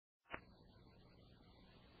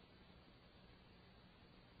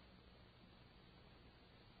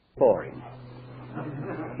for him.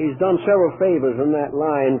 He's done several favors in that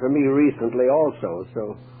line for me recently also,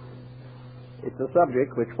 so it's a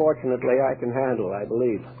subject which fortunately I can handle, I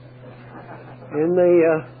believe. In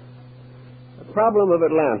the problem of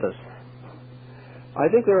Atlantis, I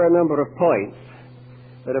think there are a number of points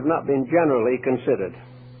that have not been generally considered.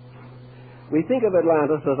 We think of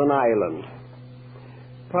Atlantis as an island,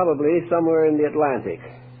 probably somewhere in the Atlantic,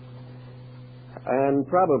 and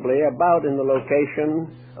probably about in the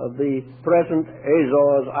location of the present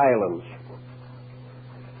Azores Islands.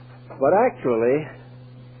 But actually,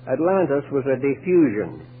 Atlantis was a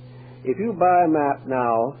diffusion. If you buy a map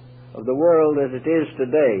now of the world as it is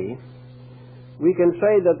today, we can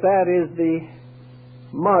say that that is the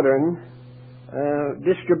modern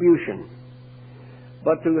distribution.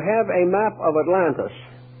 But to have a map of Atlantis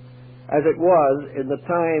as it was in the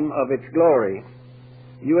time of its glory,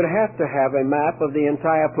 you would have to have a map of the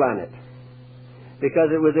entire planet, because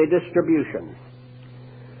it was a distribution.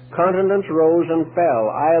 Continents rose and fell,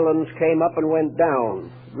 islands came up and went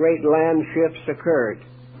down, great land shifts occurred,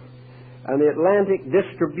 and the Atlantic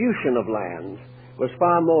distribution of land was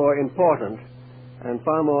far more important and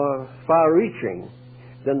far more far-reaching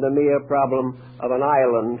than the mere problem of an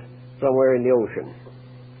island somewhere in the ocean.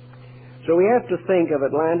 So we have to think of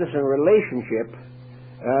Atlantis in relationship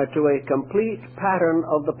to a complete pattern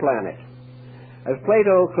of the planet. As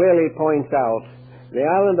Plato clearly points out, the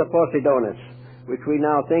island of Poseidonis, which we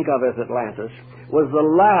now think of as Atlantis, was the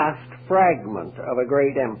last fragment of a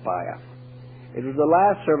great empire. It was the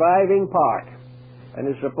last surviving part, and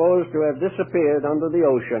is supposed to have disappeared under the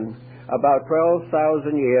ocean about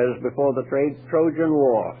 12,000 years before the Trojan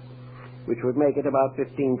War, which would make it about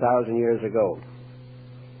 15,000 years ago.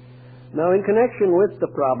 Now, in connection with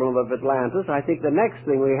the problem of Atlantis, I think the next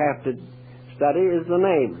thing we have to study is the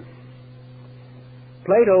name.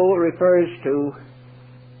 Plato refers to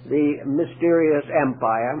the mysterious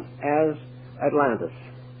empire as Atlantis.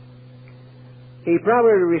 He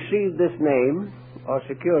probably received this name, or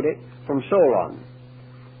secured it, from Solon,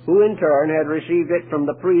 who in turn had received it from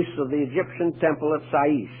the priests of the Egyptian temple at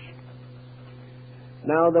Sais.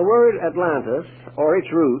 Now, the word Atlantis, or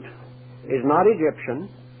its root, is not Egyptian,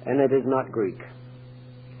 and it is not Greek.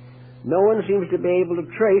 No one seems to be able to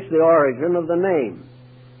trace the origin of the name.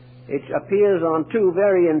 It appears on two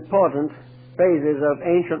very important phases of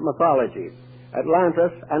ancient mythology,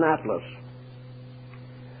 Atlantis and Atlas.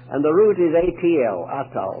 And the root is ATL,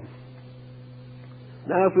 Atal.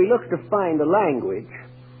 Now, if we look to find a language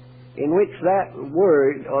in which that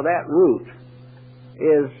word or that root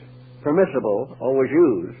is permissible or was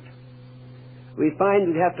used, we find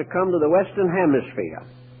we'd have to come to the Western Hemisphere,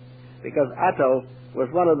 because Atal was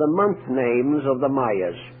one of the month names of the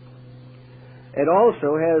Mayas. It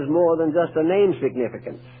also has more than just a name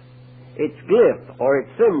significance. Its glyph, or its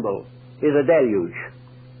symbol, is a deluge.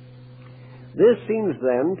 This seems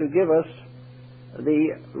then to give us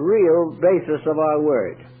the real basis of our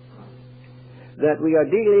word, that we are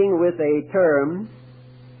dealing with a term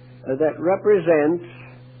that represents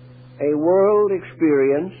a world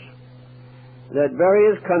experience, that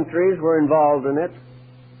various countries were involved in it,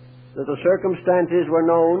 that the circumstances were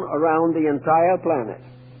known around the entire planet,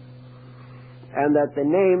 and that the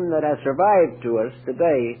name that has survived to us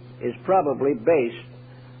today is probably based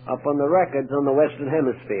upon the records on the Western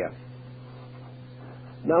Hemisphere.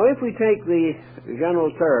 Now, if we take the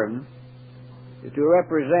general term to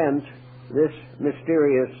represent this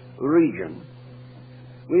mysterious region,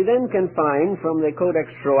 we then can find from the Codex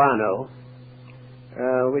Troano,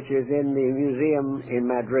 which is in the museum in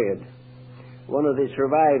Madrid, one of the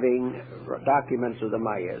surviving documents of the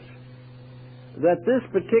Mayas, that this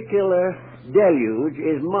particular deluge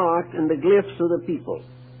is marked in the glyphs of the people.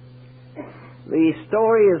 The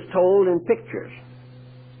story is told in pictures,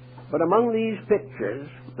 but among these pictures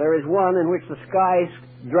there is one in which the sky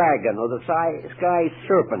dragon, or the sky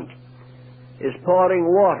serpent, is pouring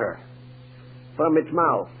water from its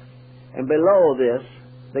mouth, and below this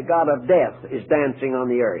the god of death is dancing on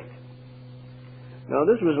the earth. Now,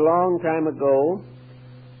 this was a long time ago,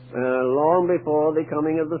 long before the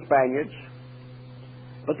coming of the Spaniards,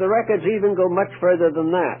 but the records even go much further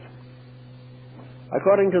than that.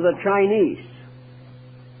 According to the Chinese,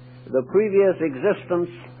 the previous existence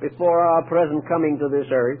before our present coming to this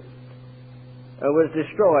earth was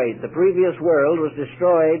destroyed. The previous world was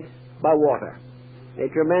destroyed by water, a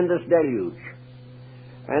tremendous deluge.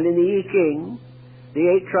 And in the I Ching, the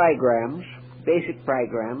 8 trigrams, basic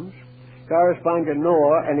trigrams, correspond to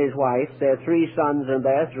Noah and his wife, their 3 sons and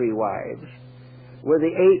their 3 wives, were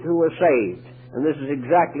the 8 who were saved. And this is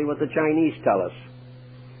exactly what the Chinese tell us.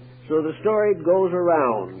 So the story goes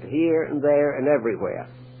around here and there and everywhere.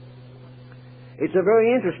 It's a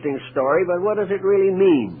very interesting story, but what does it really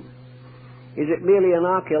mean? Is it merely an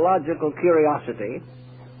archaeological curiosity,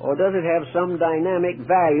 or does it have some dynamic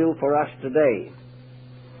value for us today?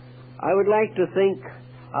 I would like to think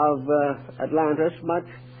of Atlantis much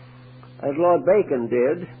as Lord Bacon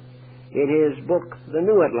did in his book, The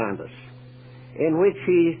New Atlantis, in which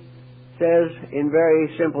he says in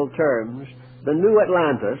very simple terms, the New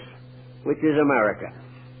Atlantis, which is America.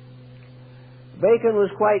 Bacon was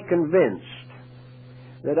quite convinced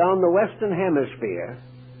that on the Western Hemisphere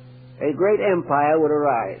a great empire would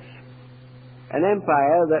arise, an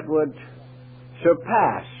empire that would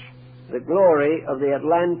surpass the glory of the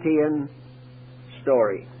Atlantean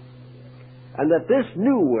story, and that this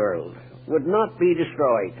new world would not be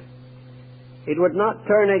destroyed. It would not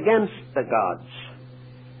turn against the gods.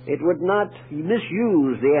 It would not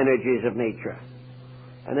misuse the energies of nature,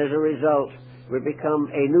 and as a result would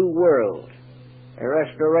become a new world, a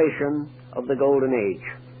restoration of the Golden Age.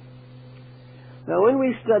 Now, when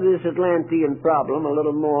we study this Atlantean problem a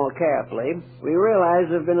little more carefully, we realize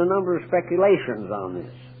there have been a number of speculations on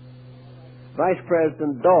this. Vice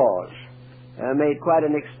President Dawes made quite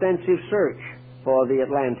an extensive search for the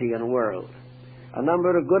Atlantean world. A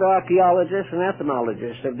number of good archaeologists and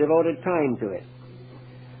ethnologists have devoted time to it.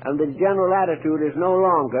 And the general attitude is no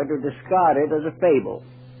longer to discard it as a fable,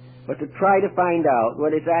 but to try to find out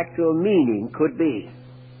what its actual meaning could be.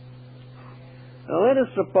 Now, let us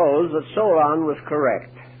suppose that Solon was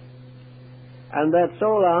correct, and that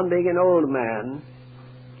Solon, being an old man,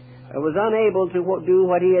 was unable to do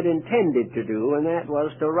what he had intended to do, and that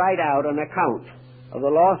was to write out an account of the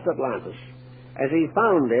lost Atlantis as he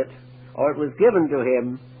found it, or it was given to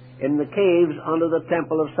him, in the caves under the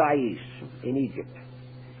temple of Sais in Egypt.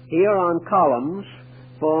 Here on columns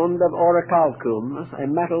formed of orichalcum, a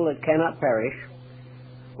metal that cannot perish,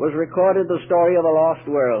 was recorded the story of a lost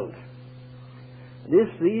world.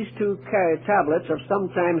 These two tablets are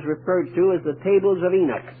sometimes referred to as the Tables of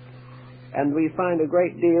Enoch, and we find a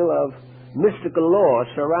great deal of mystical lore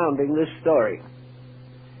surrounding this story.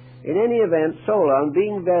 In any event, Solon,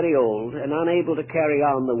 being very old and unable to carry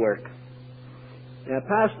on the work,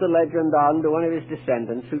 passed the legend on to one of his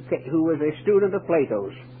descendants who was a student of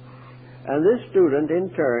Plato's. And this student,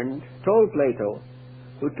 in turn, told Plato,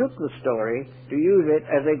 who took the story, to use it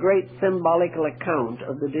as a great symbolical account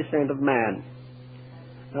of the descent of man.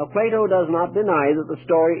 Now, Plato does not deny that the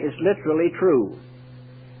story is literally true,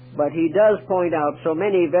 but he does point out so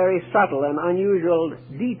many very subtle and unusual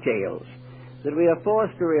details that we are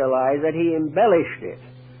forced to realize that he embellished it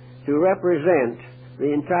to represent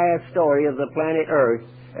the entire story of the planet Earth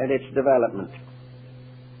and its development.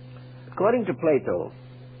 According to Plato,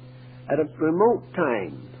 at a remote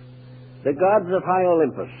time, the gods of high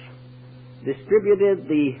Olympus distributed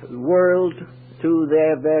the world to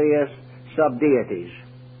their various sub-deities,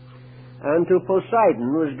 and to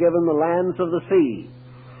Poseidon was given the lands of the sea,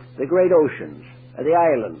 the great oceans, the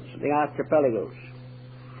islands, the archipelagos.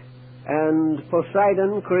 And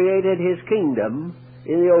Poseidon created his kingdom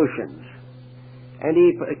in the oceans, and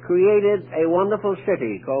he created a wonderful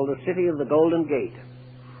city called the City of the Golden Gate.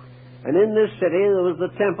 And in this city there was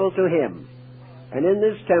the temple to him, and in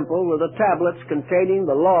this temple were the tablets containing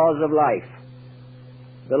the laws of life,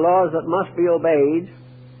 the laws that must be obeyed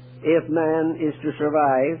if man is to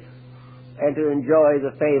survive and to enjoy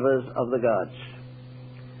the favors of the gods.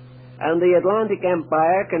 And the Atlantic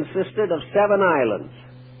Empire consisted of 7 islands.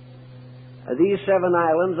 These 7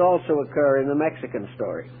 islands also occur in the Mexican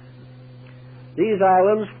story. These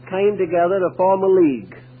islands came together to form a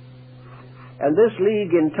league, and this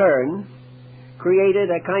league in turn created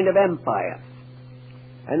a kind of empire.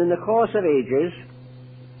 And in the course of ages,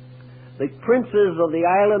 the princes of the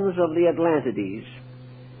islands of the Atlantides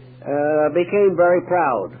became very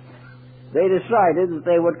proud. They decided that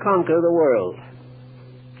they would conquer the world.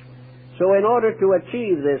 So in order to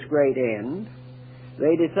achieve this great end,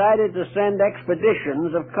 they decided to send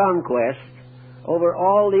expeditions of conquest over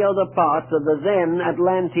all the other parts of the then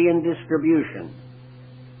Atlantean distribution.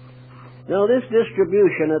 Now, this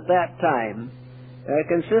distribution at that time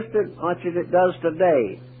consisted, much as it does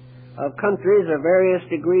today, of countries of various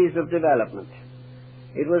degrees of development.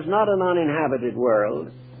 It was not an uninhabited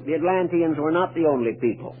world. The Atlanteans were not the only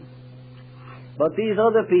people. But these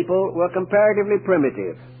other people were comparatively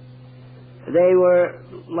primitive. They were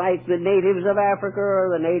like the natives of Africa,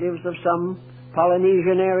 or the natives of some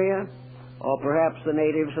Polynesian area, or perhaps the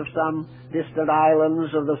natives of some distant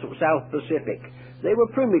islands of the South Pacific. They were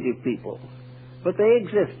primitive people, but they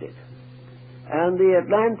existed. And the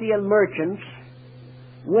Atlantean merchants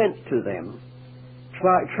went to them,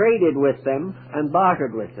 traded with them, and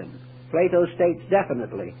bartered with them. Plato states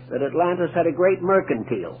definitely that Atlantis had a great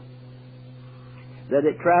mercantile, that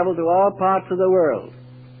it traveled to all parts of the world,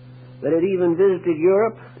 that it even visited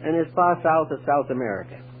Europe and as far south as South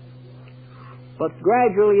America. But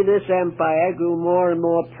gradually this empire grew more and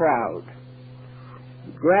more proud.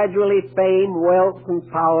 Gradually fame, wealth,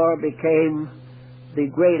 and power became the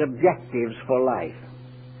great objectives for life.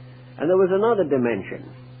 And there was another dimension.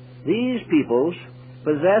 These peoples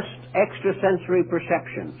possessed extrasensory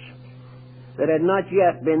perceptions that had not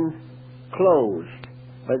yet been closed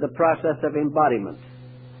by the process of embodiment.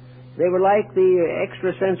 They were like the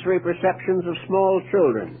extrasensory perceptions of small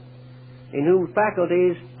children, in whom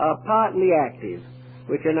faculties are partly active,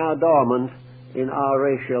 which are now dormant in our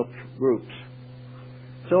racial groups.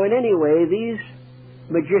 So in any way, these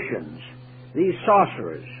magicians, these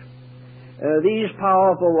sorcerers, these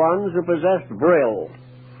powerful ones who possessed vril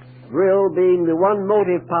being the one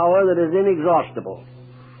motive power that is inexhaustible,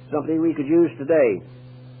 something we could use today.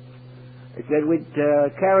 It said we'd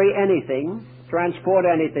carry anything, transport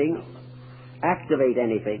anything, activate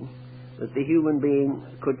anything that the human being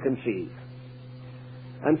could conceive.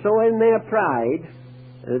 And so in their pride,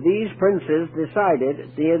 these princes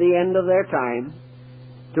decided near the end of their time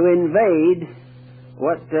to invade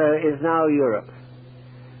what is now Europe.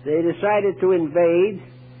 They decided to invade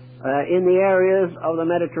in the areas of the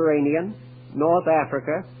Mediterranean, North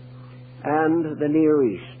Africa, and the Near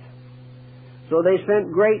East. So they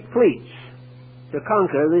sent great fleets to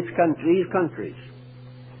conquer these countries.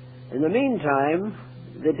 In the meantime,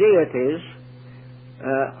 the deities,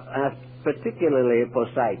 particularly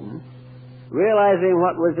Poseidon, realizing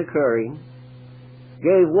what was occurring,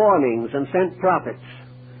 gave warnings and sent prophets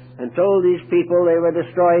and told these people they were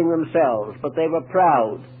destroying themselves, but they were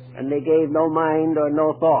proud and they gave no mind or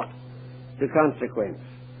no thought to consequence.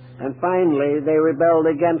 And finally they rebelled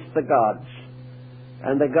against the gods,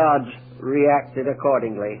 and the gods reacted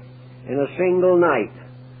accordingly. In a single night,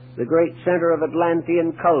 the great center of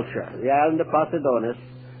Atlantean culture, the island of Poseidonis,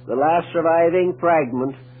 the last surviving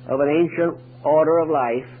fragment of an ancient order of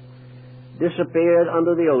life, disappeared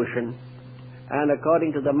under the ocean, and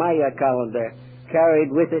according to the Maya calendar,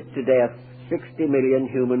 carried with it to death 60 million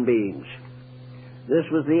human beings. This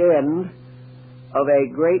was the end of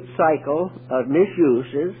a great cycle of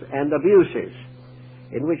misuses and abuses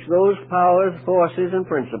in which those powers, forces, and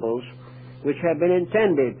principles which had been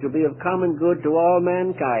intended to be of common good to all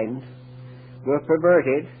mankind were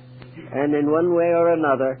perverted and in one way or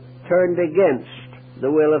another turned against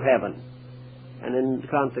the will of heaven, and in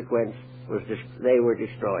consequence they were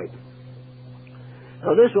destroyed.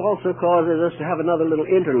 Now this also causes us to have another little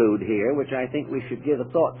interlude here, which I think we should give a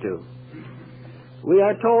thought to. We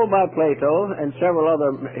are told by Plato and several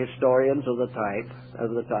other historians of the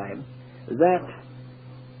time that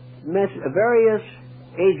various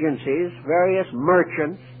agencies, various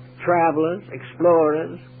merchants, travelers,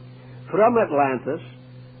 explorers from Atlantis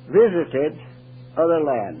visited other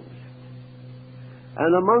lands.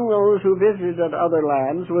 And among those who visited other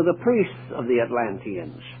lands were the priests of the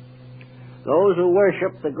Atlanteans, those who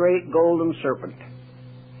worshipped the great golden serpent.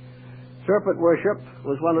 Serpent worship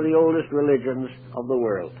was one of the oldest religions of the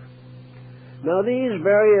world. Now these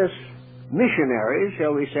various missionaries,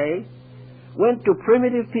 shall we say, went to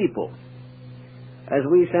primitive people, as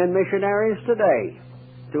we send missionaries today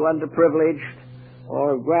to underprivileged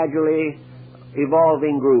or gradually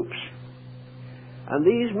evolving groups. And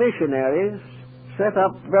these missionaries set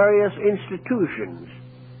up various institutions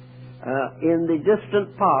in the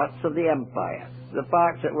distant parts of the empire, the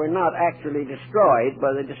parts that were not actually destroyed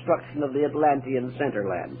by the destruction of the Atlantean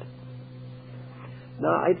centerland.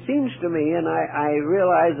 Now, it seems to me, and I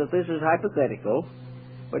realize that this is hypothetical,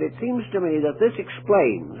 but it seems to me that this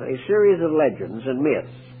explains a series of legends and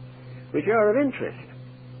myths which are of interest.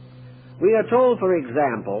 We are told, for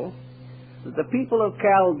example, that the people of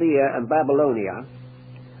Chaldea and Babylonia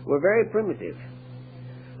were very primitive,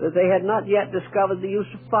 that they had not yet discovered the use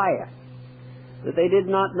of fire, that they did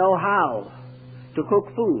not know how to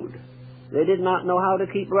cook food, they did not know how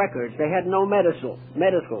to keep records, they had no medical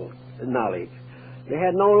knowledge, they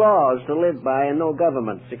had no laws to live by and no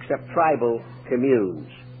governments except tribal communes.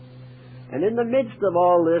 And in the midst of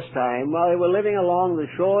all this time, while they were living along the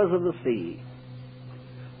shores of the sea,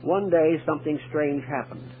 one day something strange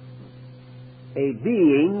happened. A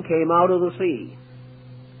being came out of the sea.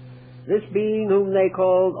 This being, whom they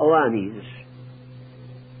called Olanis,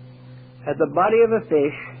 had the body of a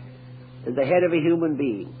fish and the head of a human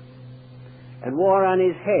being, and wore on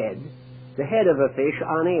his head the head of a fish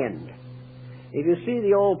on end. If you see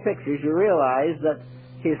the old pictures, you realize that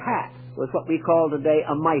his hat was what we call today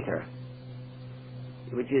a mitre.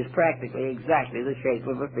 which is practically exactly the shape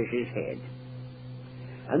of a fish's head.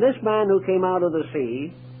 And this man who came out of the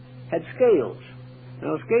sea had scales.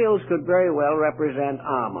 Now, scales could very well represent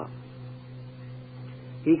armor.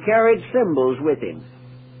 He carried symbols with him,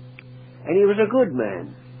 and he was a good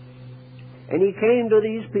man. And he came to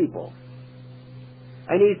these people,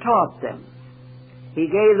 and he taught them. He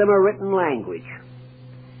gave them a written language.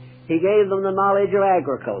 He gave them the knowledge of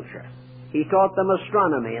agriculture. He taught them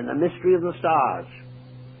astronomy and the mystery of the stars.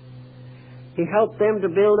 He helped them to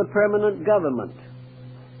build a permanent government,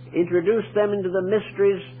 introduced them into the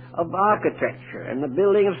mysteries of architecture and the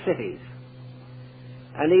building of cities.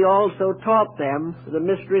 And he also taught them the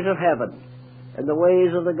mysteries of heaven and the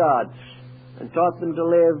ways of the gods, and taught them to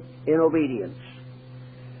live in obedience.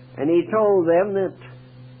 And he told them that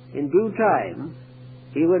in due time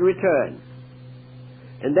he would return.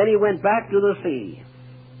 And then he went back to the sea,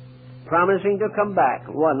 promising to come back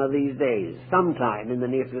one of these days, sometime in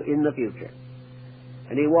the future.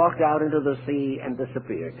 And he walked out into the sea and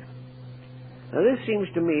disappeared. Now this seems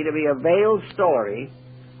to me to be a veiled story,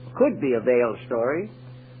 could be a veiled story,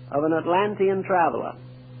 of an Atlantean traveler,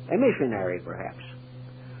 a missionary perhaps,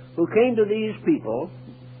 who came to these people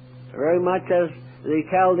very much as the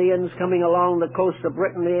Chaldeans coming along the coast of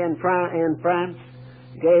Brittany and France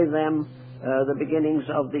gave them the beginnings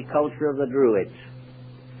of the culture of the Druids.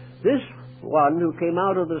 This one who came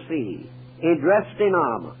out of the sea, dressed in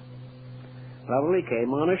armor, probably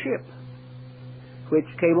came on a ship, which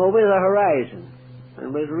came over the horizon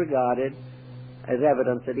and was regarded as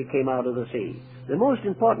evidence that he came out of the sea. The most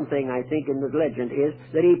important thing, I think, in the legend is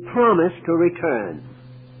that he promised to return.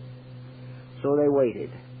 So they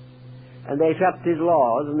waited. And they kept his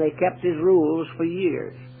laws and they kept his rules for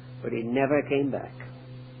years, but he never came back.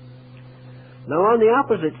 Now, on the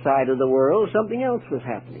opposite side of the world, something else was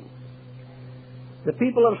happening. The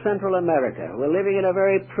people of Central America were living in a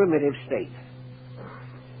very primitive state.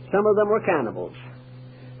 Some of them were cannibals.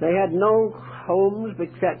 They had no homes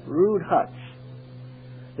except rude huts.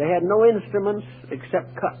 They had no instruments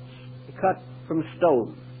except cut from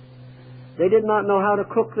stone. They did not know how to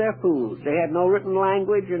cook their food. They had no written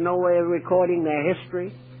language and no way of recording their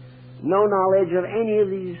history, no knowledge of any of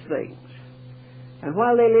these things. And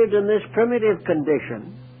while they lived in this primitive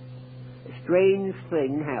condition, a strange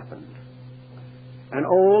thing happened. An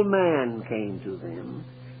old man came to them,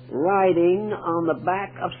 riding on the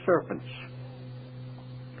back of serpents.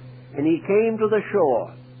 And he came to the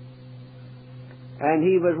shore, and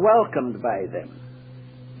he was welcomed by them,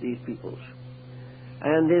 these peoples.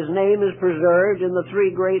 And his name is preserved in the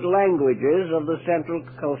three great languages of the central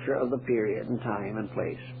culture of the period and time and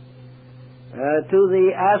place. To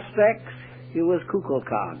the Aztecs, he was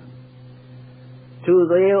Kukulkan. To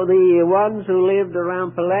the ones who lived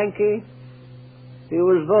around Palenque, he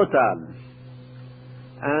was Wotan.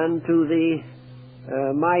 And to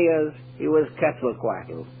the Mayas, he was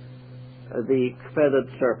Quetzalcoatl, the feathered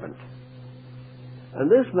serpent. And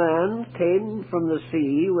this man came from the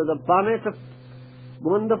sea with a bonnet of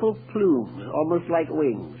wonderful plumes, almost like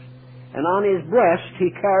wings. And on his breast he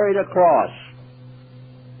carried a cross.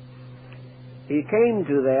 He came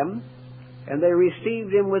to them, and they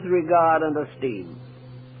received him with regard and esteem.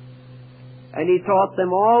 And he taught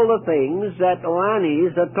them all the things that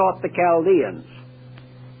Oannes had taught the Chaldeans.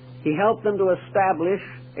 He helped them to establish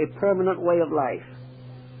a permanent way of life.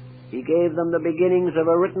 He gave them the beginnings of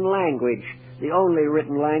a written language, the only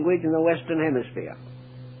written language in the Western Hemisphere.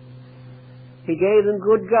 He gave them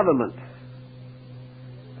good government.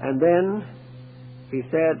 And then he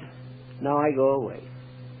said, now I go away.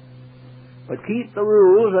 But keep the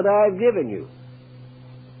rules that I've given you.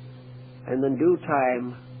 And in due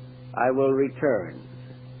time, I will return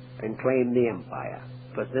and claim the empire.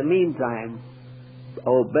 But in the meantime,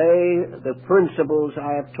 obey the principles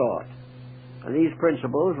I have taught. And these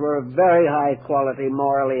principles were of very high quality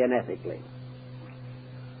morally and ethically.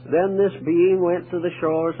 Then this being went to the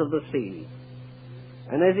shores of the sea.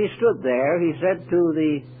 And as he stood there, he said to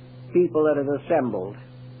the people that had assembled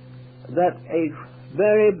that a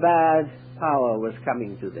very bad power was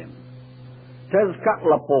coming to them.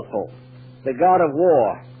 Tezcatlipoca, the god of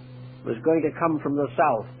war, was going to come from the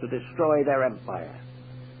south to destroy their empire.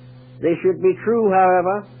 They should be true,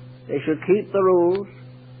 however. They should keep the rules,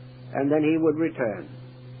 and then he would return.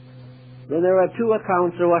 Then there are two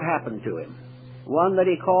accounts of what happened to him. One that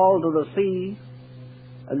he called to the sea,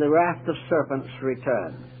 and the raft of serpents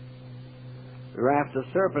returned. The raft of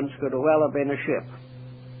serpents could well have been a ship,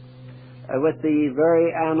 with the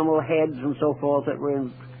very animal heads and so forth that were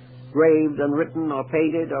engraved and written or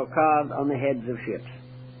painted or carved on the heads of ships.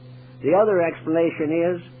 The other explanation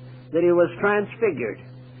is that he was transfigured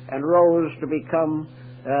and rose to become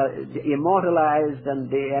immortalized and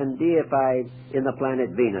deified in the planet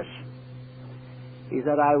Venus. He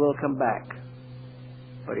said, I will come back.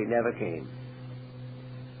 But he never came.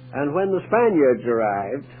 And when the Spaniards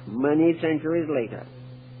arrived, many centuries later,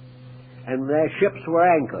 and their ships were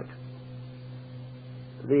anchored,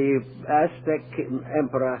 the Aztec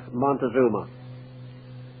Emperor Montezuma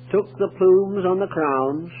took the plumes on the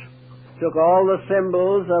crowns, took all the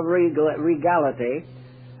symbols of regality,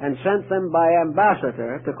 and sent them by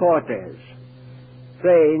ambassador to Cortes,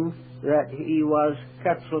 saying that he was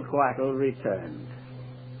Quetzalcoatl returned,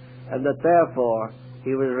 and that therefore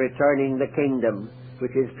he was returning the kingdom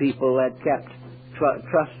which his people had kept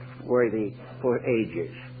trustworthy for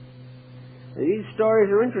ages. These stories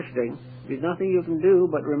are interesting. There's nothing you can do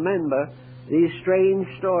but remember these strange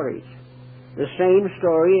stories. The same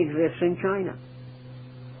story exists in China.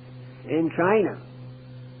 In China,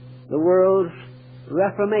 the world's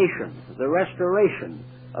reformation, the restoration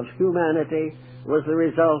of humanity, was the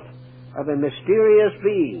result of a mysterious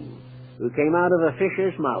being who came out of a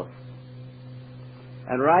fish's mouth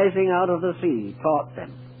and, rising out of the sea, taught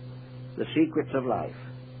them the secrets of life.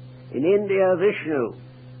 In India, Vishnu,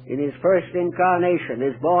 in his first incarnation,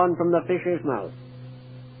 is born from the fish's mouth.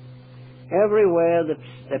 Everywhere the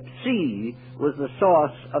sea was the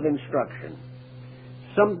source of instruction.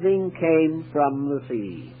 Something came from the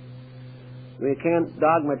sea. We can't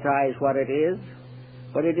dogmatize what it is,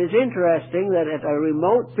 but it is interesting that at a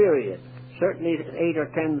remote period, certainly 8,000 or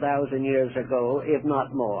 10,000 years ago, if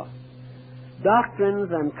not more,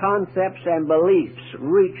 doctrines and concepts and beliefs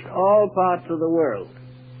reached all parts of the world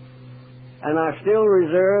and are still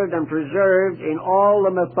reserved and preserved in all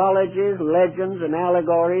the mythologies, legends, and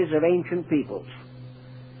allegories of ancient peoples,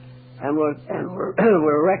 and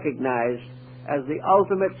were recognized as the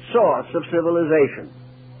ultimate source of civilization.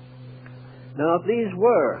 Now, if these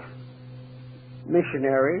were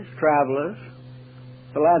missionaries, travelers,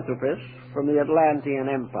 philanthropists from the Atlantean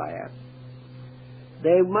Empire,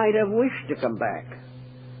 they might have wished to come back.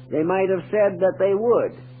 They might have said that they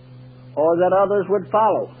would, or that others would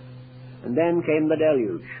follow. And then came the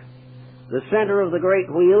deluge. The center of the great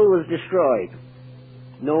wheel was destroyed.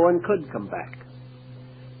 No one could come back.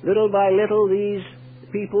 Little by little, these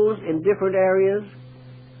peoples in different areas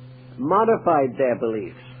modified their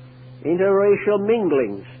beliefs. Interracial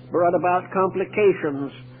minglings brought about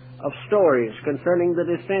complications of stories concerning the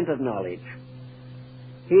descent of knowledge.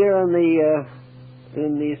 Here in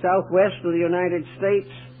the southwest of the United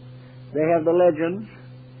States, they have the legend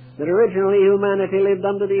that originally humanity lived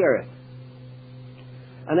under the earth.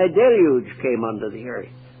 And a deluge came under the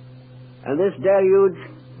earth. And this deluge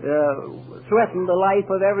threatened the life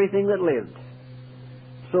of everything that lived.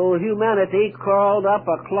 So humanity crawled up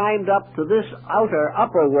or climbed up to this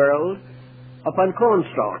upper world upon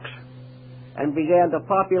cornstalks and began to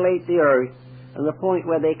populate the earth, and the point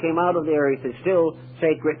where they came out of the earth is still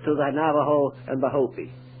sacred to the Navajo and the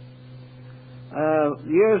Hopi.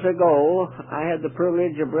 Years ago, I had the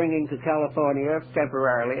privilege of bringing to California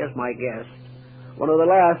temporarily as my guest one of the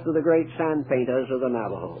last of the great sand painters of the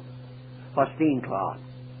Navajo, Faustin Claw.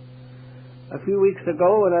 A few weeks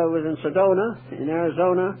ago, when I was in Sedona, in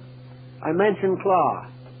Arizona, I mentioned Claw,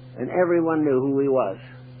 and everyone knew who he was.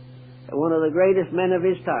 One of the greatest men of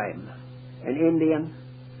his time, an Indian,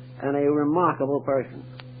 and a remarkable person.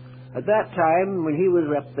 At that time, when he was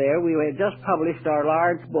up there, we had just published our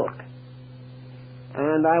large book,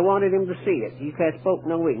 and I wanted him to see it. He spoke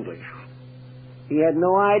no English. He had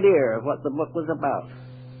no idea of what the book was about.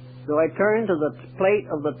 So I turned to the plate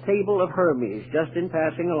of the Table of Hermes, just in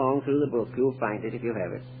passing along through the book. You'll find it if you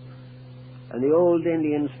have it. And the old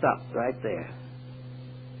Indian stopped right there.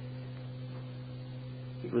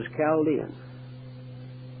 It was Chaldean.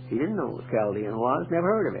 He didn't know what Chaldean was, never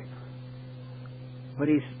heard of it. But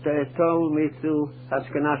he told me through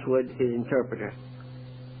Askenaswood, his interpreter,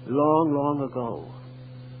 long, long ago,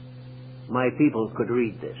 my people could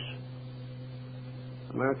read this.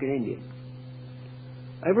 American Indian.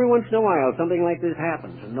 Every once in a while, something like this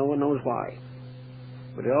happens, and no one knows why.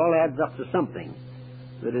 But it all adds up to something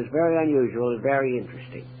that is very unusual and very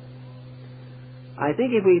interesting. I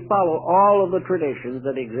think if we follow all of the traditions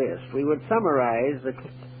that exist, we would summarize the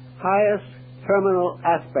highest terminal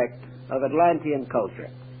aspect of Atlantean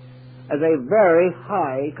culture as a very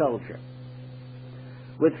high culture,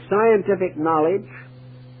 with scientific knowledge,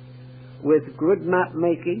 with good map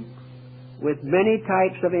making, with many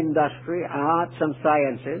types of industry, arts, and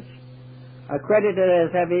sciences, accredited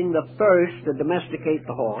as having the first to domesticate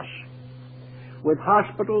the horse, with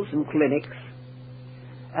hospitals and clinics,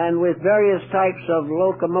 and with various types of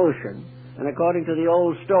locomotion. And according to the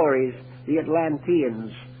old stories, the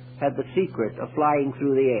Atlanteans had the secret of flying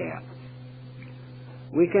through the air.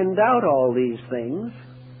 We can doubt all these things.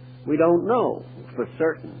 We don't know for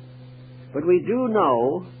certain. But we do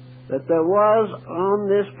know that there was on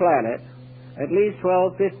this planet at least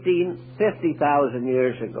 12, 15, 50,000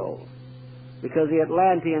 years ago, because the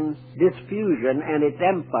Atlantean diffusion and its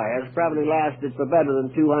empires probably lasted for better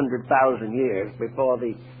than 200,000 years before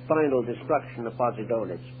the final destruction of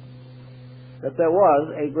Posidonius, that there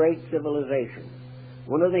was a great civilization.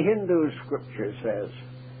 One of the Hindu scriptures says,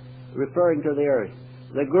 referring to the earth,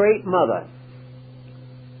 the Great Mother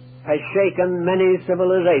has shaken many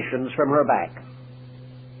civilizations from her back.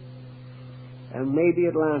 And maybe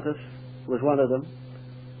Atlantis was one of them.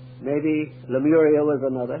 Maybe Lemuria was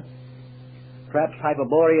another. Perhaps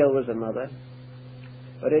Hyperborea was another.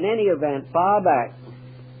 But in any event, far back,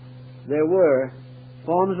 there were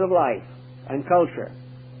forms of life and culture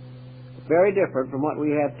very different from what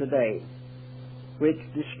we have today, which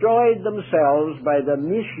destroyed themselves by the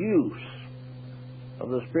misuse of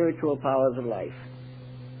the spiritual powers of life.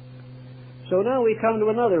 So now we come to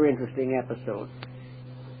another interesting episode.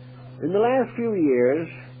 In the last few years,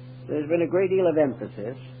 there's been a great deal of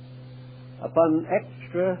emphasis upon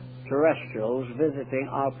extraterrestrials visiting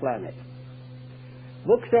our planet.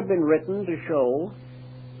 Books have been written to show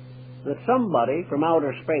that somebody from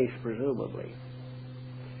outer space, presumably,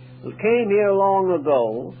 who came here long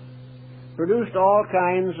ago, produced all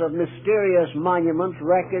kinds of mysterious monuments,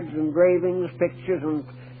 records, engravings, pictures, and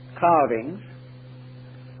carvings,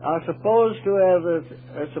 are supposed to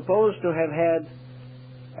have had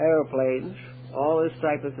airplanes, all this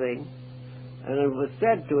type of thing, and it was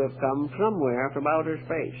said to have come somewhere from outer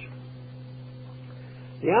space.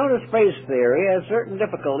 The outer space theory has certain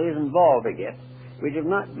difficulties involving it, which have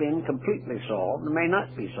not been completely solved and may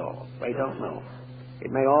not be solved. I don't know.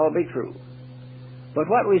 It may all be true. But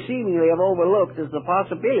what we seemingly have overlooked is the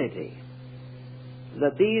possibility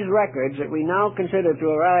that these records that we now consider to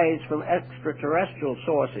arise from extraterrestrial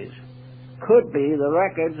sources could be the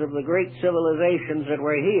records of the great civilizations that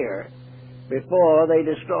were here before they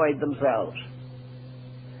destroyed themselves.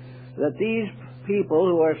 That these people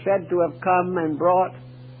who are said to have come and brought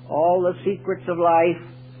all the secrets of life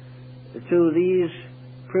to these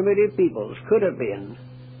primitive peoples could have been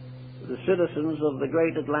the citizens of the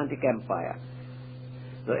great Atlantic Empire,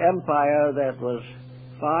 the empire that was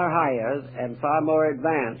far higher and far more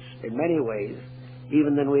advanced in many ways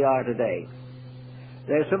even than we are today.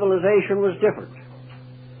 Their civilization was different.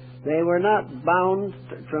 They were not bound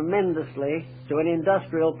tremendously to an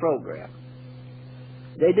industrial program.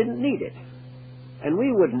 They didn't need it, and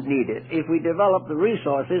we wouldn't need it if we developed the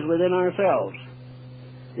resources within ourselves.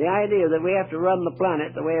 The idea that we have to run the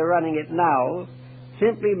planet the way we're running it now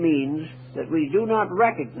simply means that we do not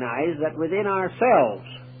recognize that within ourselves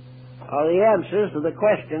are the answers to the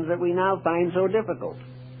questions that we now find so difficult.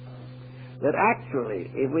 That actually,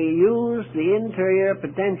 if we use the interior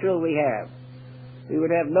potential we have, we would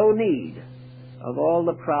have no need of all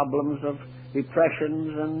the problems of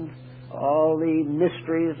depressions and all the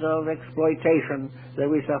mysteries of exploitation that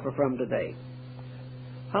we suffer from today.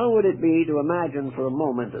 How would it be to imagine for a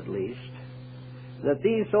moment at least that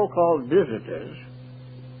these so-called visitors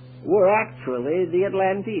were actually the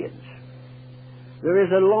Atlanteans? There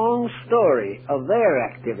is a long story of their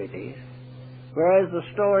activities, whereas the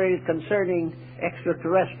story concerning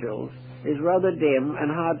extraterrestrials is rather dim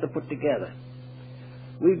and hard to put together.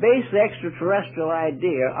 We base the extraterrestrial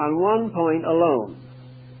idea on one point alone,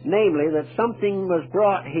 namely that something was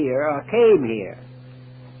brought here or came here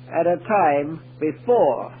at a time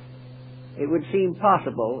before it would seem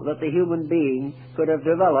possible that the human being could have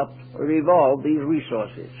developed or evolved these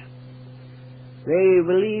resources.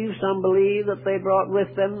 Some believe that they brought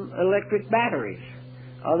with them electric batteries.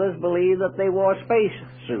 Others believe that they wore space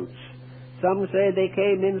suits. Some say they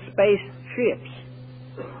came in spaceships.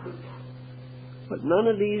 But none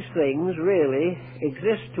of these things really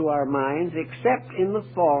exist to our minds except in the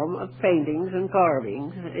form of paintings and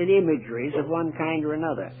carvings and imageries of one kind or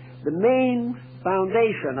another. The main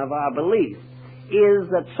foundation of our belief is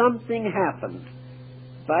that something happened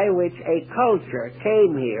by which a culture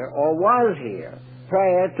came here or was here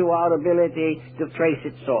prior to our ability to trace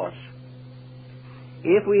its source.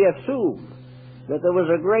 If we assume that there was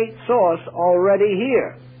a great source already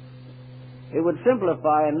here, it would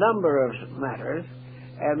simplify a number of matters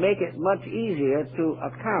and make it much easier to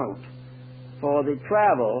account for the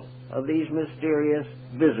travel of these mysterious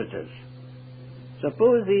visitors.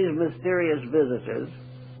 Suppose these mysterious visitors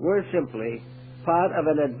were simply part of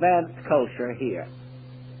an advanced culture here.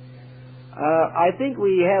 I think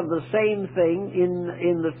we have the same thing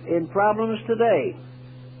in problems today.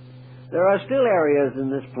 There are still areas in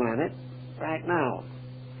this planet, right now,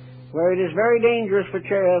 where it is very dangerous for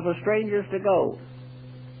strangers to go.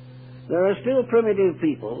 There are still primitive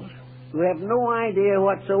peoples who have no idea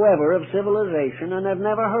whatsoever of civilization and have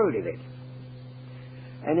never heard of it.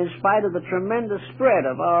 And in spite of the tremendous spread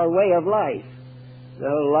of our way of life, there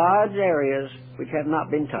are large areas which have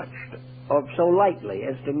not been touched, or so lightly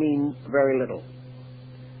as to mean very little.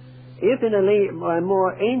 If in a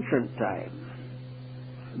more ancient time,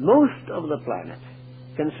 most of the planet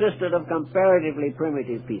consisted of comparatively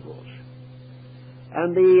primitive peoples,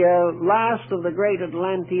 and the last of the great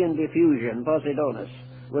Atlantean diffusion, Posidonus,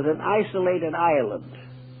 was an isolated island,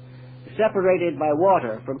 separated by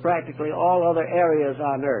water from practically all other areas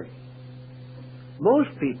on Earth.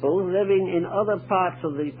 Most people living in other parts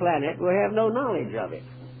of the planet would have no knowledge of it,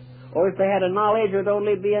 or if they had a knowledge, it would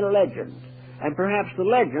only be a legend, and perhaps the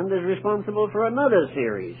legend is responsible for another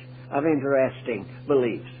series of interesting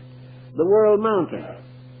beliefs. The World Mountain,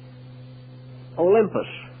 Olympus,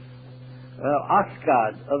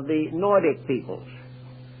 Asgard of the Nordic peoples,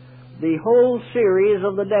 the whole series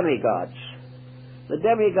of the demigods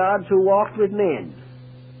who walked with men,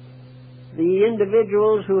 the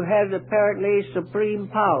individuals who had apparently supreme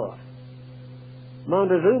power.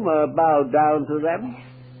 Montezuma bowed down to them,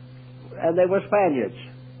 and they were Spaniards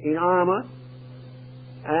in armor,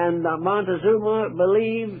 and Montezuma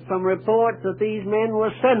believed from reports that these men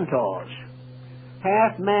were centaurs,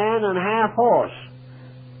 half man and half horse,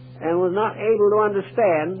 and was not able to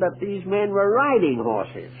understand that these men were riding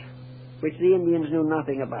horses, which the Indians knew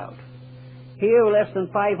nothing about. Here, less than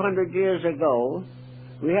 500 years ago,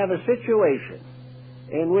 we have a situation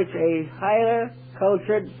in which a higher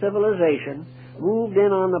cultured civilization moved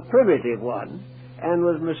in on the primitive one and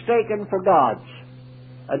was mistaken for gods,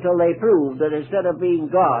 until they proved that instead of being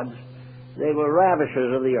gods, they were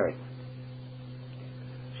ravishers of the earth.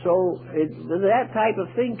 So, in that type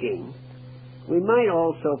of thinking, we might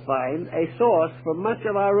also find a source for much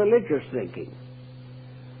of our religious thinking.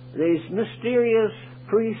 These mysterious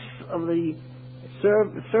priests of the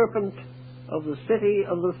serpent of the city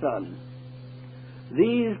of the sun.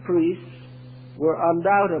 These priests were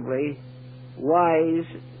undoubtedly wise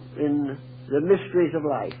in the mysteries of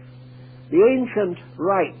life. The ancient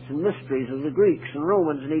rites and mysteries of the Greeks and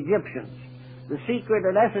Romans and Egyptians, the secret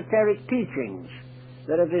and esoteric teachings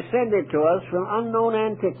that have descended to us from unknown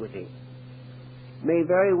antiquity, may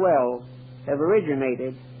very well have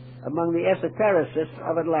originated among the esotericists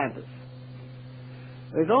of Atlantis.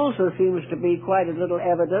 There also seems to be quite a little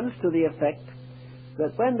evidence to the effect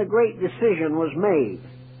that when the great decision was made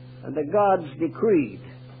and the gods decreed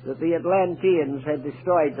that the Atlanteans had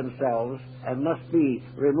destroyed themselves and must be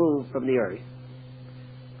removed from the earth,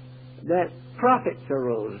 that prophets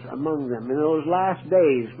arose among them in those last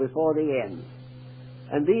days before the end.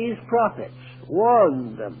 And these prophets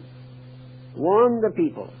warned the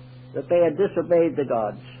people that they had disobeyed the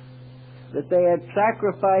gods, that they had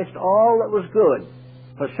sacrificed all that was good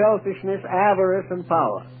for selfishness, avarice, and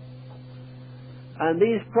power. And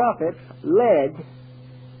these prophets led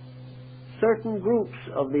certain groups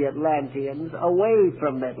of the Atlanteans away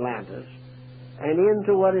from Atlantis and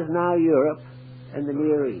into what is now Europe and the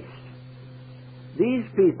Near East. These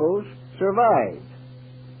peoples survived.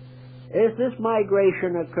 As this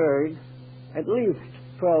migration occurred at least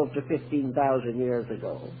 12 to 15,000 years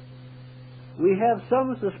ago, we have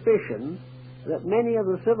some suspicion that many of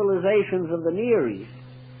the civilizations of the Near East,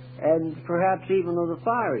 and perhaps even of the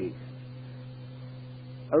Far East,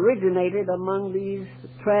 originated among these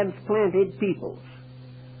transplanted peoples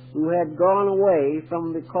who had gone away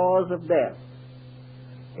from the cause of death.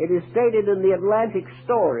 It is stated in the Atlantic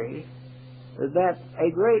story that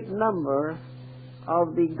a great number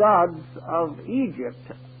of the gods of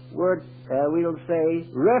Egypt were, we'll say,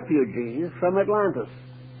 refugees from Atlantis.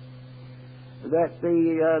 That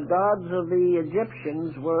the gods of the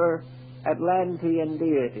Egyptians were Atlantean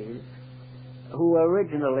deities who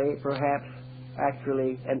originally, perhaps,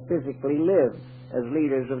 actually and physically lived as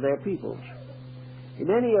leaders of their peoples. In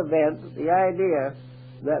any event, the idea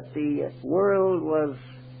that the world was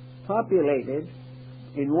populated,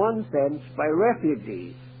 in one sense, by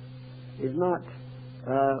refugees is not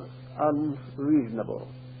unreasonable.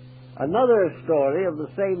 Another story of the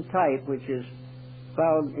same type, which is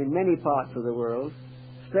found in many parts of the world,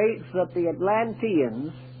 states that the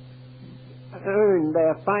Atlanteans earned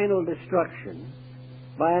their final destruction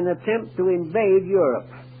by an attempt to invade Europe.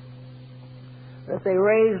 That they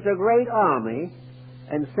raised a great army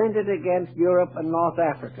and sent it against Europe and North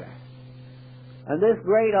Africa. And this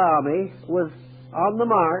great army was on the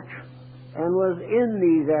march and was in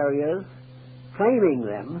these areas, claiming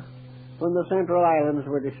them, when the central islands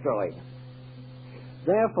were destroyed.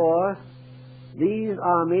 Therefore, these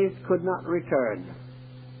armies could not return.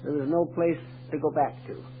 There was no place to go back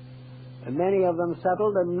to. And many of them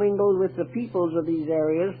settled and mingled with the peoples of these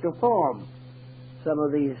areas to form some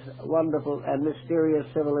of these wonderful and mysterious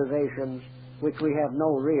civilizations which we have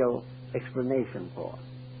no real explanation for.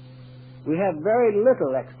 We have very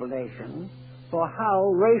little explanation for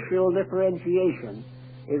how racial differentiation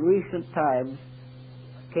in recent times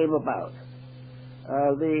came about.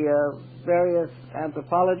 The various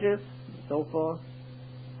anthropologists and so forth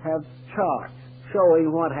have charts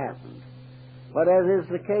showing what happened. But as is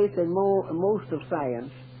the case in most of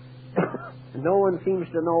science, no one seems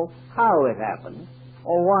to know how it happened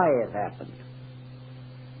or why it happened.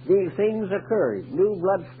 These things occurred. New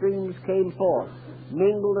blood streams came forth,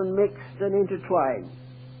 mingled and mixed and intertwined,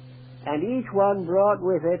 and each one brought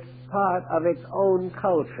with it part of its own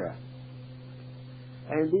culture.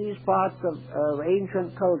 And these parts of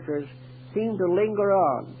ancient cultures seem to linger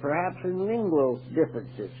on, perhaps in lingual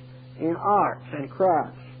differences, in arts and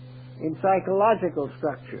crafts, in psychological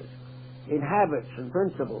structures, in habits and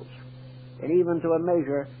principles, and even to a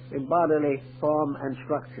measure in bodily form and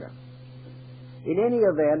structure. In any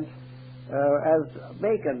event, as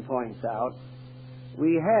Bacon points out,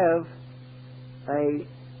 we have a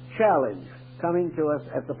challenge coming to us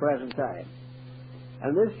at the present time.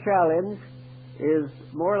 And this challenge is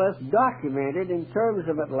more or less documented in terms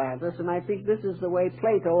of Atlantis, and I think this is the way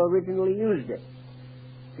Plato originally used it.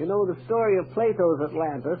 You know, the story of Plato's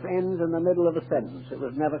Atlantis ends in the middle of a sentence. It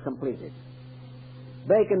was never completed.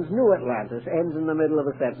 Bacon's New Atlantis ends in the middle of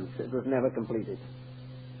a sentence. It was never completed.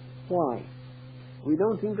 Why? We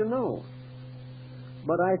don't seem to know.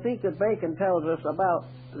 But I think that Bacon tells us about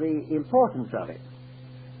the importance of it,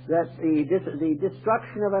 that the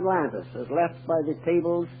destruction of Atlantis, as left by the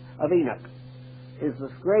tables of Enoch, is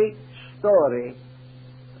this great story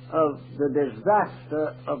of the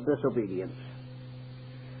disaster of disobedience.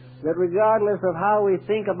 That regardless of how we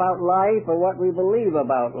think about life or what we believe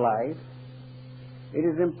about life, it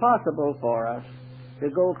is impossible for us to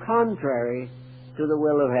go contrary to the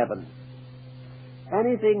will of heaven.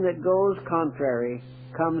 Anything that goes contrary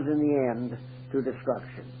comes in the end to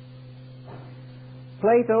destruction.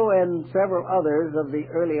 Plato and several others of the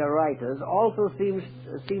earlier writers also seems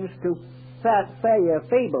to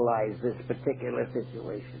fableize this particular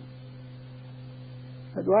situation.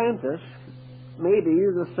 Atlantis may be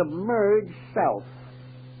the submerged self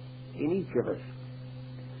in each of us.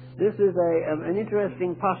 This is an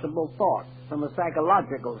interesting possible thought from a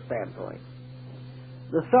psychological standpoint.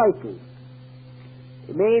 The psyche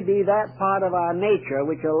may be that part of our nature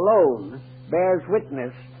which alone bears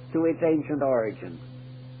witness to its ancient origin.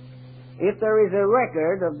 If there is a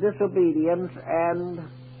record of disobedience and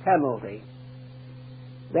penalty,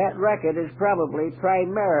 that record is probably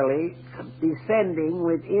primarily descending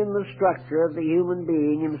within the structure of the human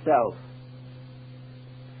being himself.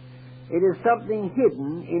 It is something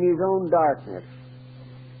hidden in his own darkness.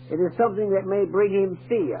 It is something that may bring him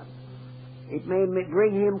fear. It may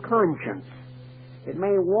bring him conscience. It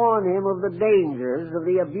may warn him of the dangers of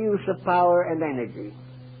the abuse of power and energy.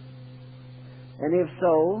 And if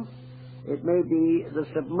so, it may be the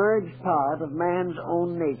submerged part of man's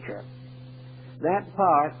own nature, that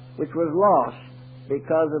part which was lost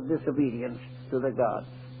because of disobedience to the gods.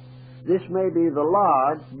 This may be the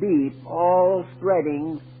large, deep,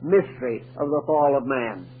 all-spreading mystery of the fall of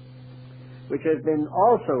man, which has been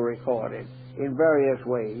also recorded in various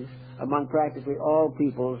ways among practically all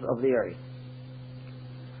peoples of the earth.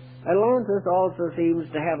 Atlantis also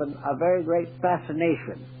seems to have a very great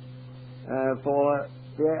fascination for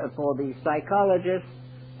the psychologist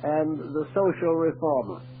and the social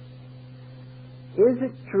reformer. Is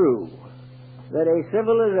it true that a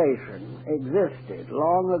civilization existed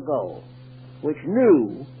long ago which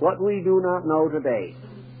knew what we do not know today?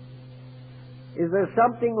 Is there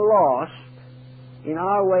something lost in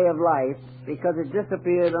our way of life because it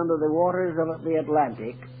disappeared under the waters of the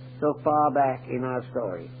Atlantic so far back in our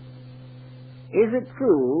story? Is it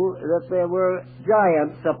true that there were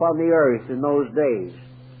giants upon the earth in those days,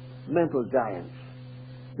 mental giants,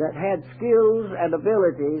 that had skills and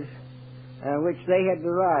abilities which they had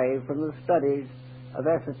derived from the studies of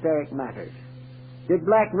esoteric matters? Did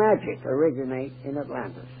black magic originate in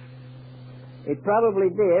Atlantis? It probably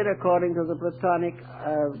did, according to the Platonic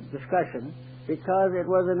discussion, because it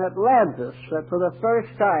was in Atlantis that for the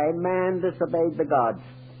first time man disobeyed the gods.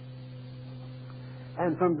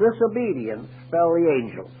 And from disobedience fell the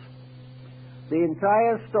angels. The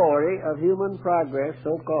entire story of human progress,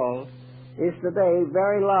 so-called, is today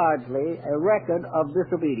very largely a record of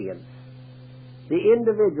disobedience. the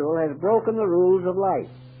individual has broken the rules of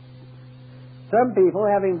life. Some people,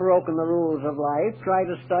 having broken the rules of life, try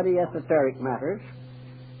to study esoteric matters,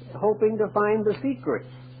 hoping to find the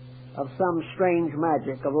secrets of some strange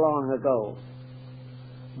magic of long ago.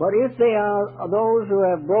 But if they are those who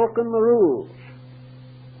have broken the rules,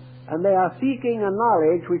 and they are seeking a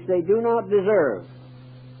knowledge which they do not deserve,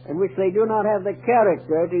 and which they do not have the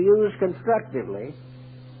character to use constructively,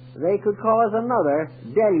 they could cause another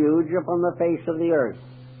deluge upon the face of the earth.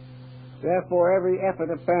 Therefore, every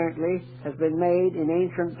effort apparently has been made in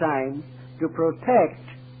ancient times to protect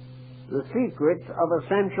the secrets of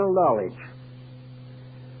essential knowledge.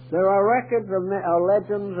 There are records of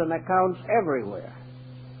legends and accounts everywhere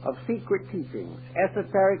of secret teachings,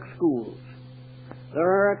 esoteric schools. There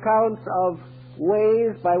are accounts of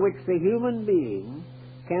ways by which the human being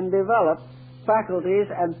can develop faculties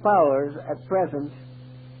and powers at present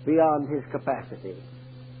beyond his capacity.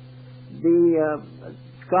 The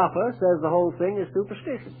scoffer says the whole thing is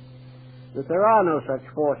superstition, that there are no such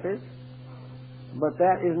forces, but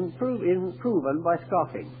that isn't proven by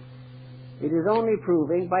scoffing. It is only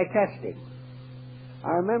proving by testing.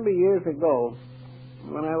 I remember years ago,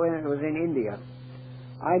 when I was in India,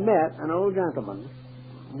 I met an old gentleman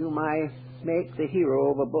whom I make the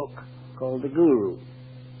hero of a book called The Guru.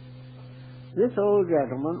 This old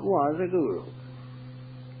gentleman was a guru.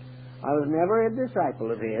 I was never a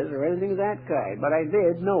disciple of his or anything of that kind, but I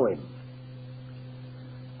did know him.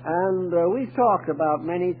 And we talked about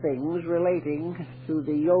many things relating to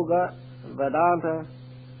the Yoga, Vedanta,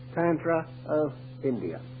 Tantra of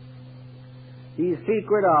India. These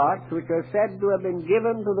secret arts which are said to have been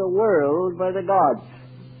given to the world by the gods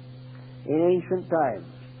in ancient times.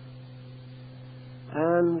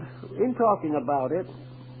 And in talking about it,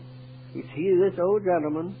 you see, this old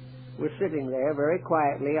gentleman was sitting there very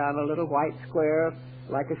quietly on a little white square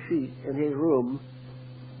like a sheet in his room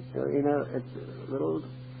in a little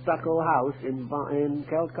stucco house in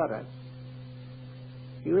Calcutta.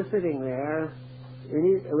 He was sitting there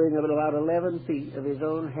in about 11 feet of his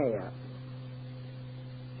own hair.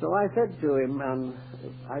 So I said to him, I'm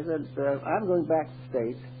going back to the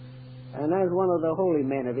States, and as one of the holy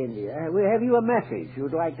men of India, have you a message you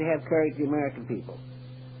would like to have carried to the American people?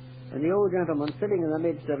 And the old gentleman, sitting in the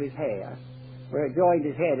midst of his hair, where it joined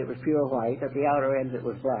his head it was pure white, at the outer ends it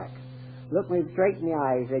was black, looked me straight in the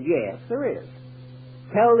eye and said, yes, there is.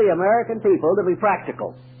 Tell the American people to be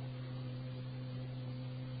practical.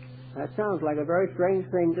 That sounds like a very strange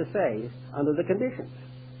thing to say under the conditions.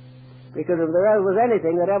 Because if there ever was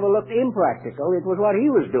anything that ever looked impractical, it was what he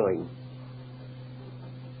was doing.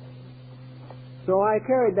 So I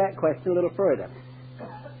carried that question a little further.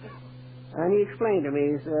 And he explained to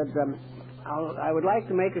me, he said, I would like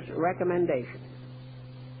to make a recommendation.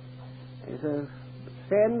 He says,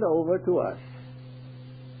 send over to us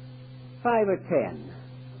 5 or 10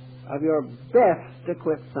 of your best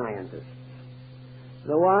equipped scientists,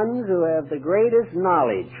 the ones who have the greatest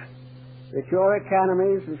knowledge that your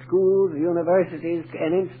academies and schools, universities,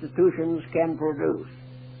 and institutions can produce.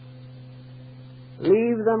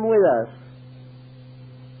 Leave them with us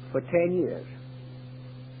for 10 years,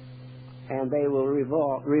 and they will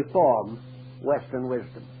reform Western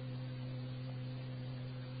wisdom.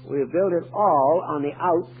 We have built it all on the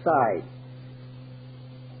outside,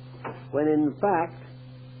 when in fact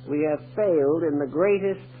we have failed in the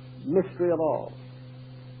greatest mystery of all,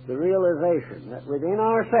 the realization that within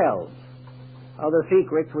ourselves are the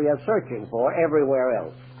secrets we are searching for everywhere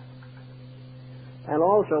else. And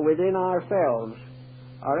also within ourselves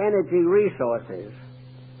are energy resources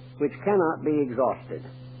which cannot be exhausted,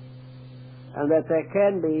 and that there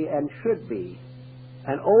can be and should be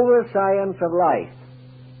an over-science of life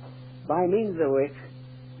by means of which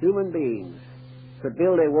human beings could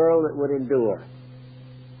build a world that would endure,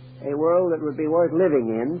 a world that would be worth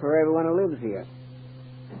living in for everyone who lives here.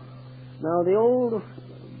 Now, the old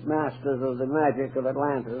masters of the magic of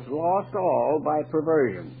Atlantis lost all by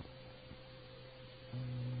perversion.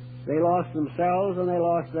 They lost themselves and they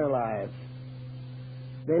lost their lives.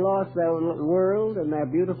 They lost their world and their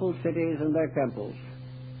beautiful cities and their temples.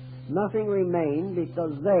 Nothing remained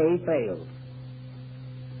because they failed.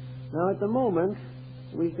 Now, at the moment,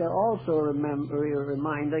 we can also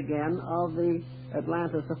remind again of the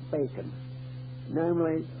Atlantis of Bacon,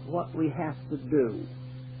 namely what we have to do.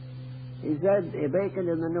 He said, Bacon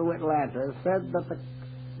in the New Atlantis said that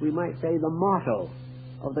we might say the motto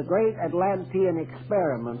of the great Atlantean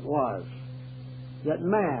experiment was that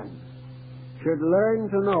man should learn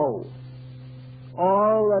to know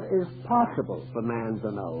all that is possible for man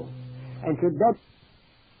to know, and should then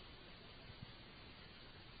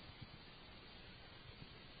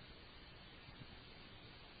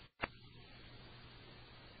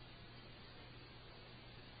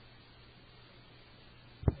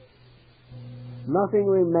Nothing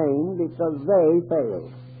remained because they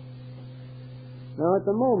failed. Now at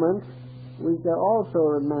the moment, we can also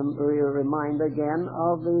remind again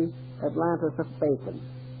of the Atlantis of Bacon,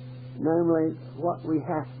 namely what we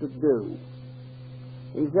have to do.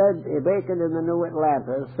 He said, Bacon in the New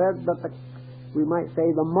Atlantis said that we might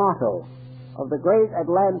say the motto of the great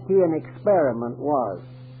Atlantean experiment was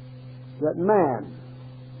that man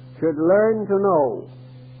should learn to know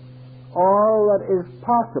all that is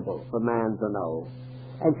possible for man to know,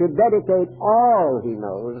 and should dedicate all he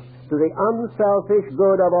knows to the unselfish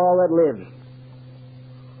good of all that lives.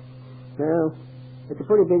 Well, it's a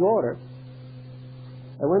pretty big order,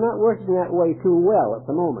 and we're not working that way too well at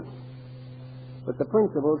the moment. But the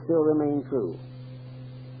principle still remains true,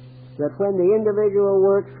 that when the individual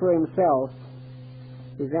works for himself,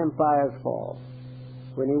 his empires fall.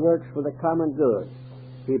 When he works for the common good,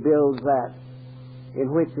 he builds that in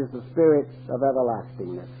which is the spirit of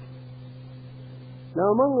everlastingness.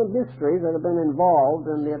 Now, among the mysteries that have been involved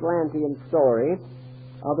in the Atlantean story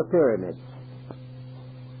are the pyramids.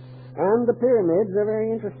 And the pyramids are very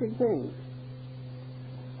interesting things.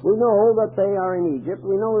 We know that they are in Egypt.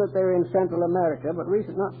 We know that they're in Central America, but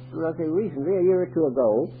recently, a year or two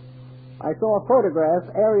ago, I saw a photograph,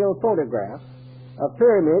 aerial photograph, of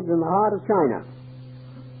pyramids in the heart of China,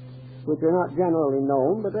 which are not generally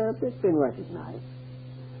known, but it's been recognized.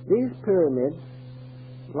 These pyramids,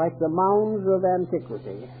 like the mounds of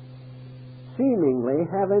antiquity, seemingly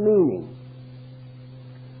have a meaning.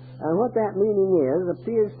 And what that meaning is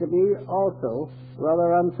appears to be also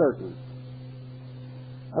rather uncertain.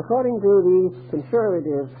 According to the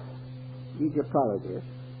conservative Egyptologists,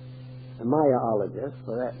 and Mayaologists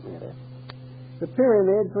for that matter, the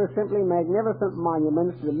pyramids were simply magnificent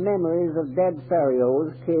monuments to the memories of dead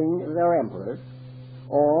pharaohs, kings, or emperors,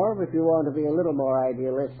 or, if you want to be a little more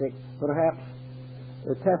idealistic, perhaps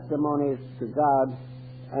the testimonies to God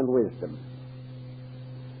and wisdom.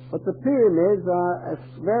 But the pyramids are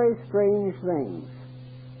very strange things.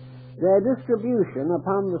 Their distribution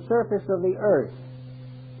upon the surface of the earth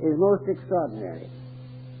is most extraordinary.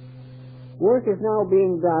 Work is now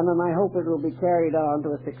being done, and I hope it will be carried on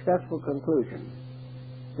to a successful conclusion,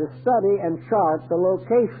 to study and chart the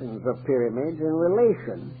locations of pyramids in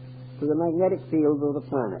relation to the magnetic fields of the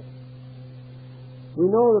planet. We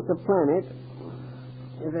know that the planet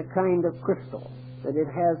is a kind of crystal, that it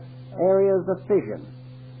has areas of fission,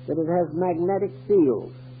 that it has magnetic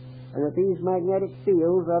fields, and that these magnetic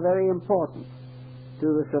fields are very important to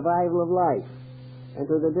the survival of life and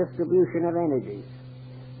to the distribution of energies.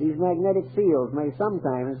 These magnetic fields may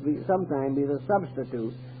sometimes be the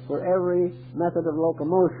substitute for every method of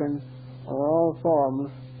locomotion or all forms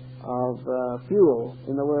of fuel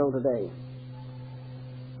in the world today.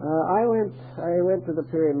 I went to the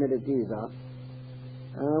Pyramid of Giza,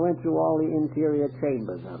 and I went through all the interior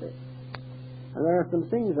chambers of it. And there are some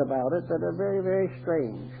things about it that are very, very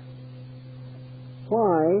strange.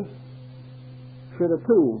 Why should a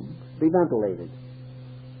tomb be ventilated?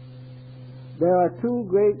 There are two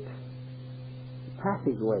great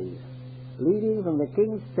passageways leading from the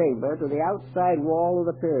king's chamber to the outside wall of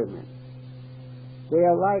the pyramid. They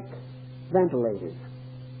are like ventilators,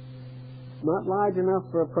 not large enough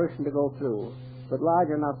for a person to go through, but large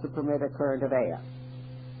enough to permit a current of air.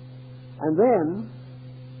 And then,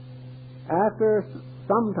 after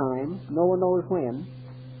some time, no one knows when,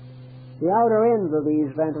 the outer ends of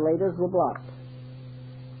these ventilators were blocked,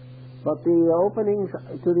 but the openings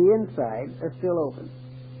to the inside are still open.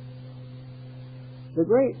 The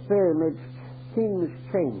Great Pyramid King's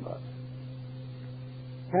Chamber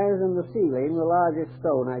has in the ceiling the largest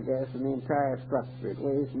stone, I guess, in the entire structure. It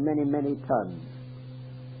weighs many, many tons.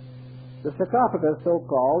 The sarcophagus,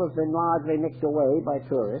 so-called, has been largely nicked away by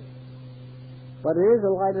tourists, but it is a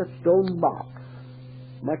lighter stone box,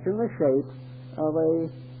 much in the shape of a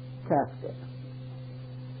casket,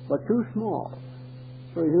 but too small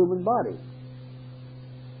for a human body.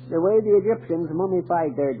 The way the Egyptians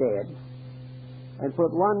mummified their dead and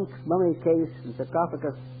put one mummy case and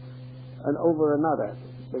sarcophagus over another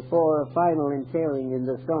before a final interring in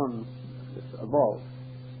the stone vault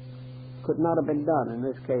could not have been done in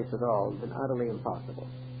this case at all. It's been utterly impossible.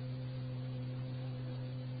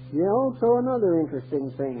 Also another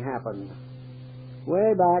interesting thing happened.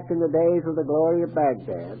 Way back in the days of the glory of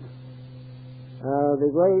Baghdad, the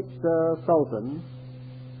great Sultan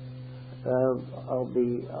of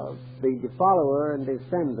the follower and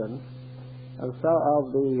descendant of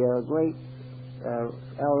the great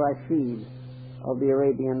Al-Rashid of the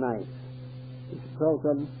Arabian Nights,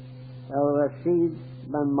 Sultan Al-Rashid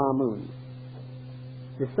bin Mamun,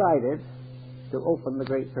 decided to open the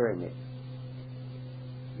Great Pyramid.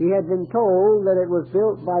 he had been told that it was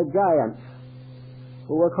built by giants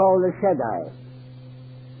who were called the Shaddai,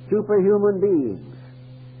 superhuman beings,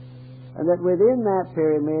 and that within that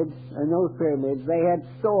pyramid, and those pyramids, they had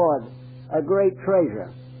stored a great treasure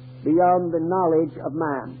beyond the knowledge of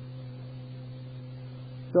man.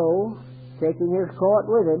 So, taking his court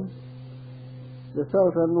with him, the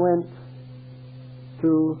Sultan went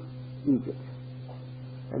to Egypt,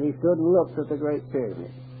 and he stood and looked at the great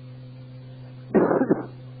pyramid.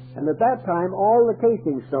 And at that time, all the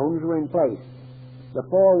casing stones were in place. The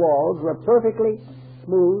four walls were perfectly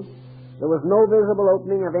smooth. There was no visible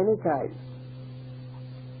opening of any kind.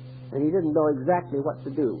 And he didn't know exactly what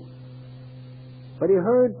to do. But he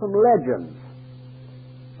heard from legends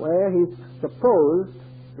where he supposed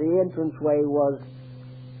the entranceway was,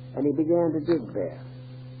 and he began to dig there.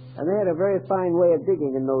 And they had a very fine way of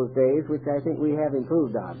digging in those days, which I think we have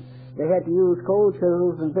improved on. They had to use cold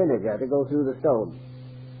chisels and vinegar to go through the stone.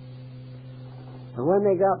 And when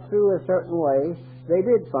they got through a certain way, they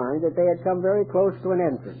did find that they had come very close to an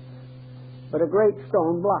entrance. But a great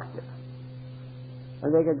stone blocked it,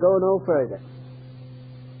 and they could go no further.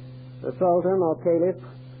 The Sultan or Caliph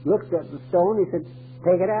looked at the stone. He said,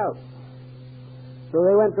 "Take it out." So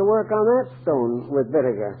they went to work on that stone with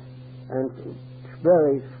vinegar and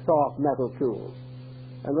very soft metal tools.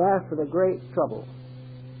 And last, with a great trouble,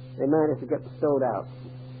 they managed to get the stone out.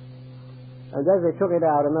 And as they took it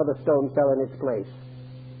out, another stone fell in its place.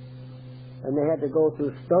 And they had to go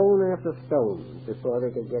through stone after stone before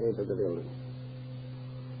they could get into the building.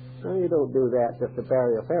 Now, you don't do that just to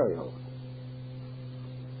bury a burial.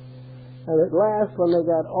 And at last, when they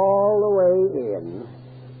got all the way in,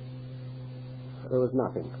 there was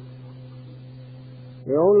nothing.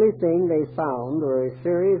 The only thing they found were a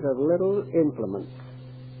series of little implements,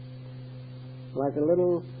 like a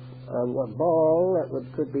little ball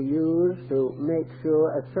that could be used to make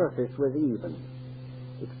sure a surface was even.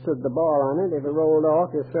 It stood the ball on it. If it rolled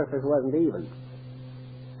off, the surface wasn't even.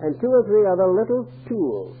 And two or three other little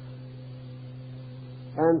tools,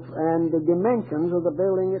 and the dimensions of the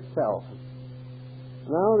building itself.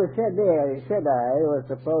 Now, the Shaddai was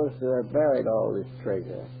supposed to have buried all this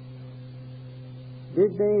treasure.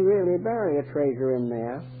 Did they really bury a treasure in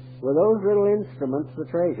there? Were those little instruments the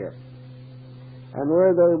treasure? And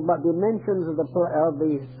were the dimensions of the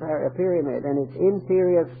pyramid and its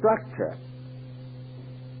interior structure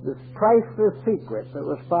this priceless secret that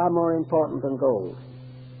was far more important than gold?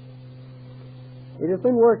 It has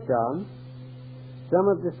been worked on. Some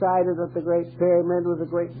have decided that the Great Pyramid was a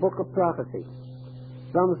great book of prophecy.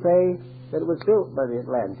 Some say that it was built by the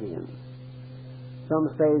Atlanteans. Some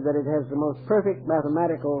say that it has the most perfect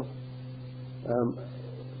mathematical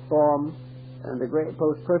form and the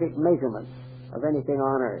most perfect measurements of anything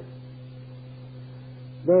on earth.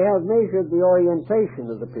 They have measured the orientation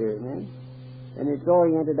of the pyramid, and it's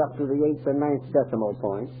oriented up to the 8th and 9th decimal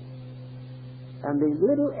point. And the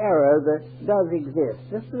little error that does exist,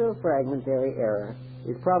 just a little fragmentary error,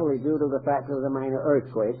 is probably due to the fact of the minor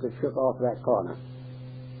earthquake that shook off that corner.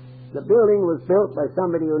 The building was built by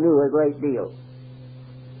somebody who knew a great deal.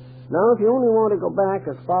 Now, if you only want to go back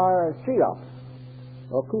as far as Cheops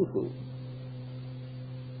or Khufu,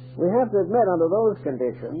 we have to admit under those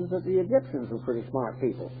conditions that the Egyptians were pretty smart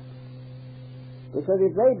people. Because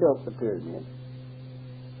if they built the pyramid,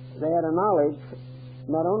 they had a knowledge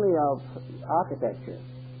not only of architecture,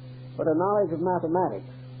 but a knowledge of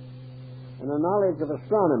mathematics, and a knowledge of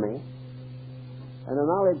astronomy, and a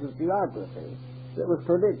knowledge of geography that was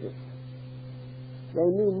prodigious. They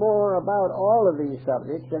knew more about all of these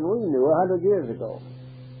subjects than we knew 100 years ago.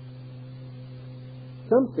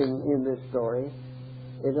 Something in this story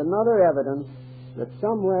is another evidence that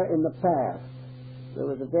somewhere in the past there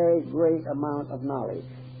was a very great amount of knowledge.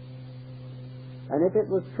 And if it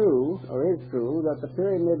was true, or is true, that the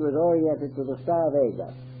pyramid was oriented to the Star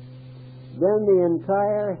Vega, then the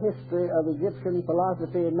entire history of Egyptian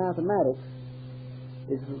philosophy and mathematics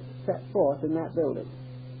is set forth in that building.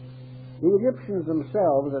 The Egyptians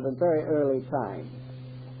themselves, at a very early time,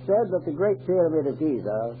 said that the Great Pyramid of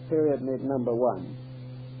Giza, pyramid number 1,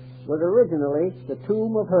 was originally the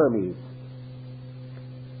tomb of Hermes,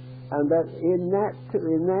 and that in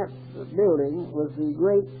that building was the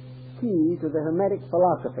great key to the Hermetic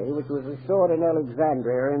philosophy, which was restored in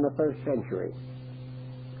Alexandria in the 1st century.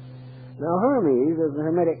 Now, Hermes, as the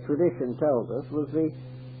Hermetic tradition tells us, was the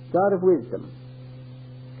god of wisdom,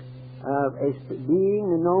 a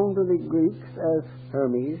being known to the Greeks as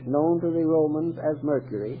Hermes, known to the Romans as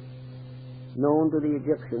Mercury, known to the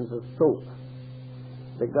Egyptians as Thoth,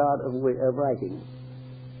 the god of writing.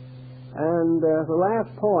 And the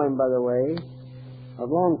last poem, by the way, of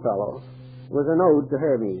Longfellow was an ode to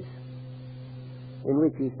Hermes, in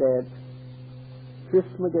which he said,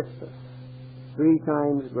 Trismegistus, 3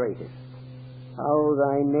 times greatest, how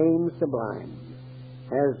thy name sublime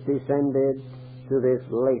has descended to this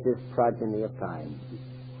latest progeny of time.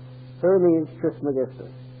 Hermes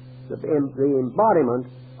Trismegistus, the embodiment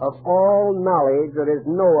of all knowledge that is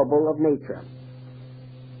knowable of nature.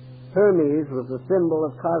 Hermes was the symbol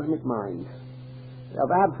of cosmic mind, of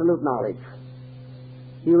absolute knowledge.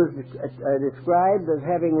 He was described as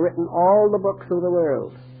having written all the books of the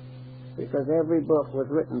world, because every book was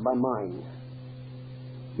written by mind.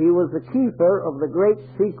 He was the keeper of the great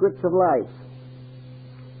secrets of life,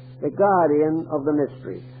 the guardian of the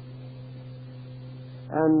mysteries.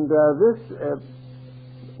 And this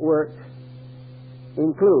work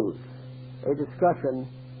includes a discussion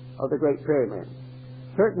of the Great Pyramid.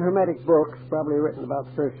 Certain Hermetic books, probably written about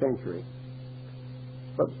the 1st century,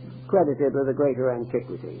 but credited with the greater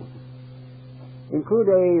Antiquity, include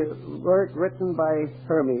a work written by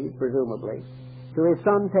Hermes, presumably, to his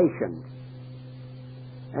son Tatian.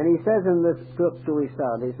 And he says in this book to his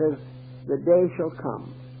son, he says, the day shall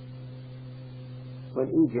come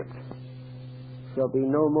when Egypt shall be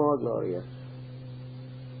no more glorious,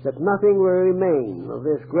 that nothing will remain of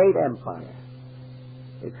this great empire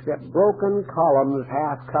except broken columns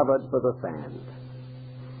half covered with the sand.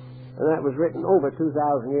 And that was written over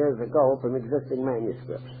 2,000 years ago from existing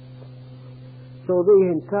manuscripts. So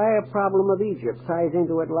the entire problem of Egypt ties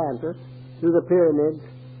into Atlantis, to the pyramids,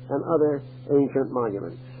 and other ancient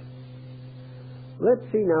monuments. Let's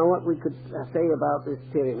see now what we could say about this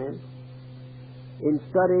pyramid in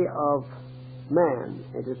study of man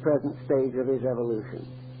at the present stage of his evolution.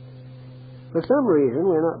 For some reason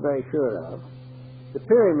we're not very sure of, the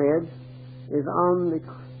pyramid is on the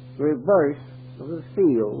reverse of the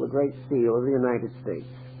seal, the Great Seal of the United States.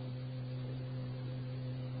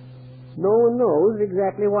 No one knows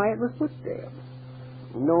exactly why it was put there.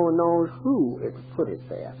 No one knows who put it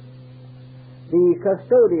there. The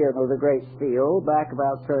custodian of the Great Seal, back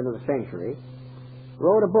about the turn of the century,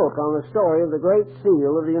 wrote a book on the story of the Great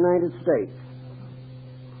Seal of the United States.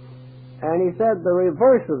 And he said the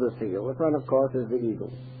reverse of the seal, the front of course is the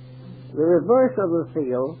eagle, the reverse of the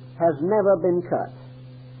seal has never been cut,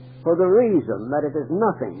 for the reason that it is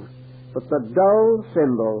nothing but the dull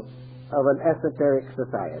symbol of an esoteric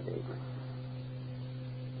society.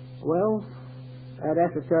 Well, that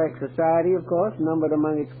esoteric society, of course, numbered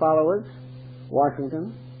among its followers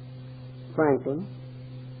Washington, Franklin,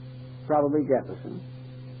 probably Jefferson.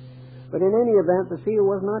 But in any event, the seal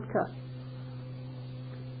was not cut.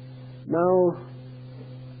 Now,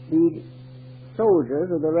 the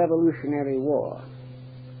soldiers of the Revolutionary War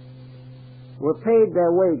were paid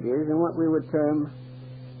their wages in what we would term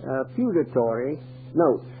feudatory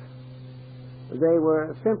notes. They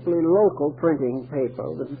were simply local printing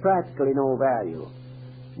paper with practically no value.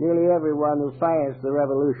 Nearly everyone who financed the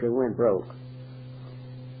revolution went broke.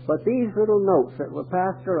 But these little notes that were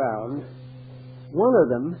passed around, one of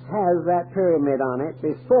them has that pyramid on it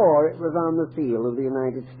before it was on the seal of the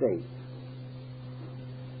United States.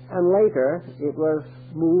 And later it was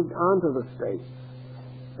moved onto the state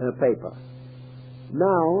paper.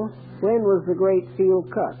 Now, when was the Great Seal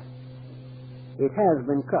cut? It has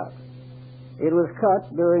been cut. It was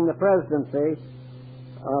cut during the presidency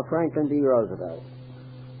of Franklin D. Roosevelt,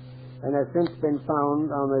 and has since been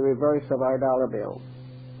found on the reverse of our dollar bill.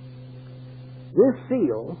 This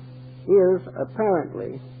seal is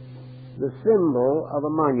apparently the symbol of a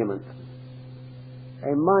monument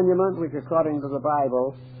which, according to the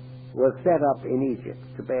Bible, was set up in Egypt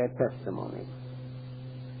to bear testimony.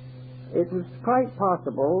 It was quite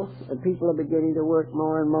possible, and people are beginning to work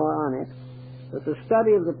more and more on it, that the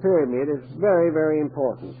study of the pyramid is very, very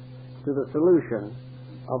important to the solution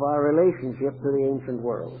of our relationship to the ancient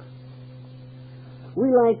world.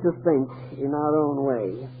 We like to think in our own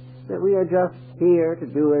way that we are just here to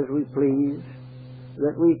do as we please,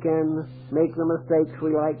 that we can make the mistakes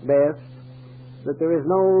we like best, that there is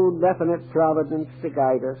no definite providence to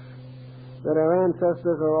guide us, that our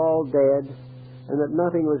ancestors are all dead, and that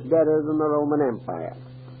nothing was better than the Roman Empire.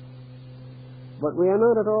 But we are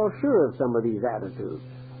not at all sure of some of these attitudes.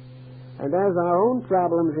 And as our own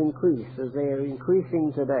problems increase, as they are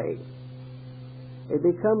increasing today, it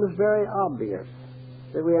becomes very obvious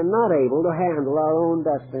that we are not able to handle our own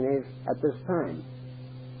destinies at this time.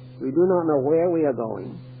 We do not know where we are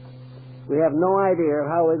going. We have no idea of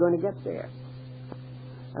how we're going to get there.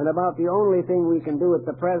 And about the only thing we can do at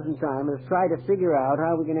the present time is try to figure out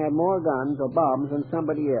how we can have more guns or bombs than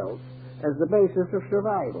somebody else as the basis of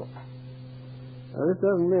survival. Now, this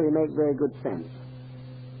doesn't really make very good sense.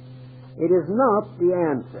 It is not the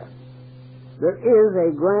answer. There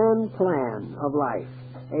is a grand plan of life,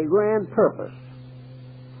 a grand purpose.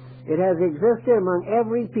 It has existed among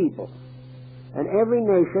every people, and every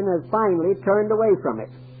nation has finally turned away from it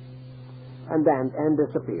and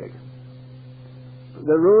disappeared.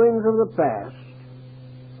 The ruins of the past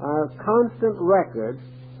are a constant record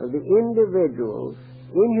of the individual's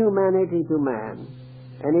inhumanity to man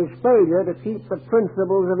and his failure to keep the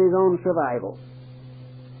principles of his own survival.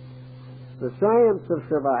 The science of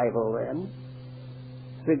survival, then,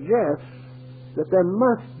 suggests that there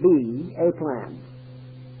must be a plan,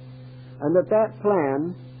 and that that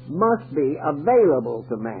plan must be available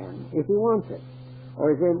to man if he wants it,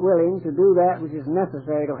 or is willing to do that which is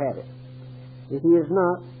necessary to have it. If he is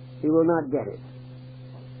not, he will not get it.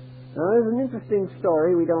 Now, there's an interesting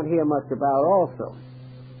story we don't hear much about also.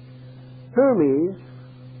 Hermes,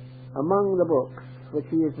 among the books which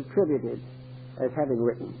he is attributed as having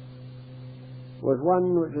written, was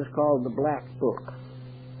one which is called the Black Book.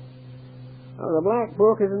 Now, the Black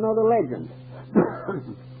Book is another legend.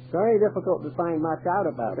 Very difficult to find much out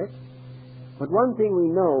about it, but one thing we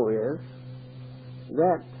know is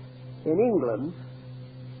that in England,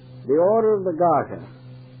 the Order of the Garter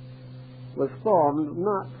was formed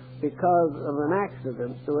not because of an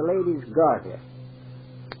accident to a lady's garter,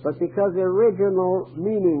 but because the original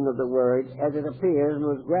meaning of the word, as it appears and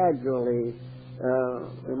was gradually,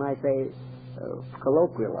 we might say,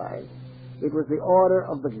 colloquialized, it was the Order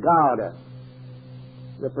of the Garter,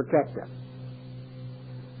 the protector.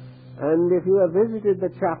 And if you have visited the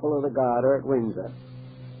Chapel of the Garter at Windsor,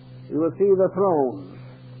 you will see the thrones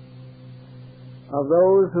of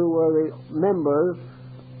those who were the members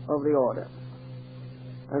of the order.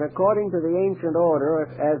 And according to the ancient order,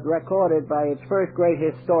 as recorded by its first great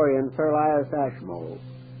historian, Sir Elias Ashmole,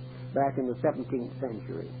 back in the 17th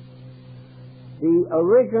century, the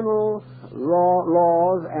original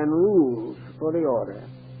laws and rules for the order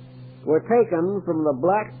were taken from the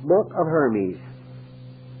Black Book of Hermes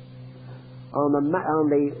on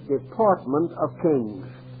the deportment of kings.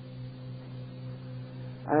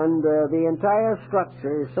 And the entire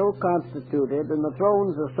structure is so constituted and the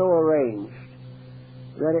thrones are so arranged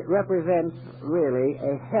that it represents really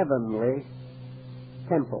a heavenly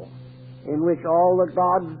temple in which all the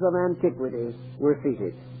gods of antiquity were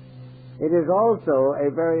seated. It is also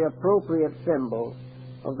a very appropriate symbol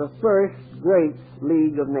of the first great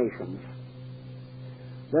League of Nations.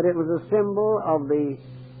 That it was a symbol of the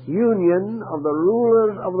union of the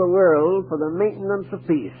rulers of the world for the maintenance of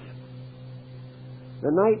peace.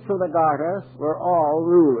 The Knights of the Garter were all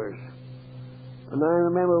rulers. And I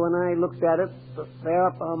remember when I looked at it, there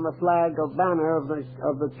up on the flag of banner of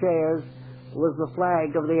the chairs was the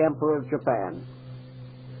flag of the Emperor of Japan.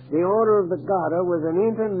 The Order of the Garter was an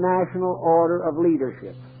international order of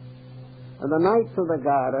leadership. And the Knights of the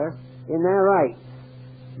Garter, in their right,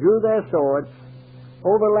 drew their swords,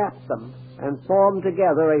 overlapped them, and formed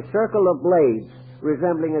together a circle of blades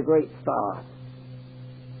resembling a great star.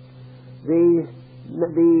 The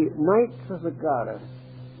Knights of the Garter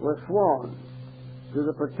were sworn to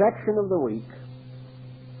the protection of the weak,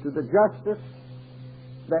 to the justice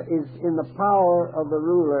that is in the power of the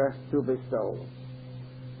ruler to bestow,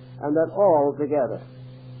 and that all together,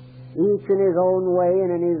 each in his own way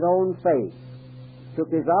and in his own faith, took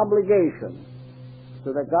his obligation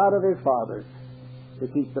to the God of his fathers to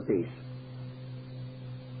keep the peace.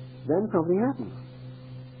 Then something happened.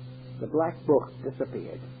 The Black Book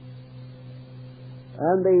disappeared.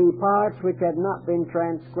 And the parts which had not been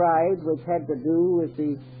transcribed, which had to do with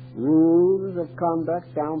the rules of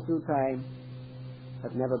conduct down through time,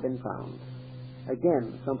 have never been found.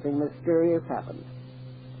 Again, something mysterious happened.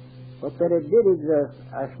 But that it did exist,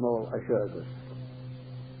 Ashmole assures us.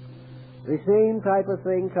 The same type of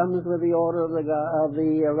thing comes with the Order of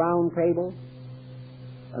the Round Table.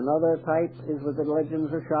 Another type is with the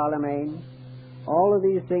legends of Charlemagne. All of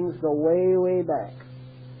these things go way, way back.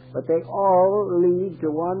 But they all lead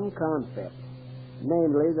to one concept,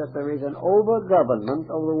 namely that there is an over-government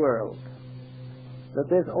of the world. That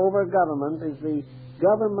this over-government is the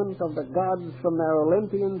government of the gods from their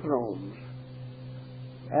Olympian thrones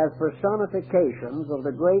as personifications of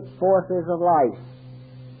the great forces of life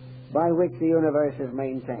by which the universe is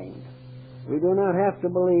maintained. We do not have to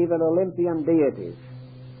believe in Olympian deities,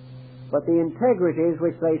 but the integrities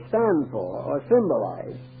which they stand for or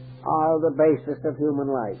symbolize are the basis of human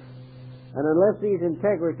life. And unless these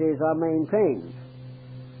integrities are maintained,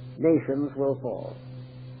 nations will fall.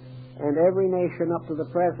 And every nation up to the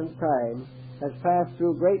present time has passed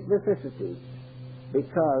through great vicissitudes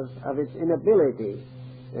because of its inability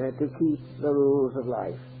to keep the rules of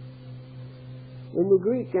life. In the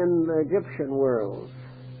Greek and Egyptian worlds,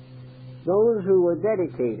 those who were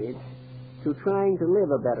dedicated to trying to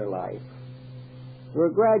live a better life were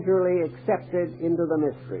gradually accepted into the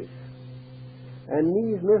mysteries. And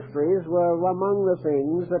these mysteries were among the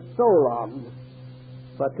things that Solon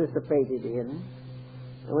participated in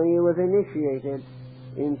when he was initiated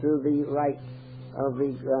into the rites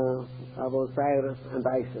of Osiris and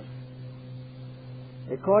Isis.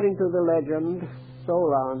 According to the legend,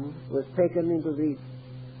 Solon was taken into the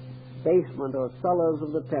basement or cellars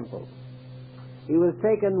of the temple. He was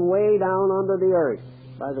taken way down under the earth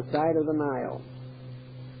by the side of the Nile.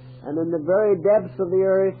 And in the very depths of the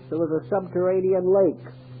earth there was a subterranean lake.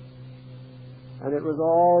 And it was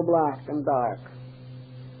all black and dark.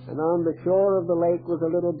 And on the shore of the lake was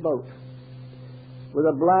a little boat with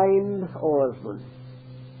a blind oarsman.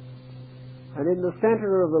 And in the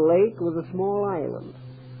center of the lake was a small island.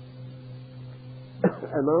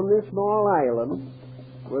 And on this small island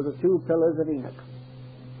were the two pillars of Enoch.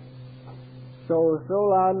 So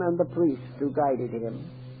Solon and the priest who guided him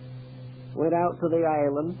went out to the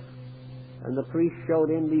island, and the priest showed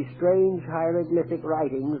him these strange hieroglyphic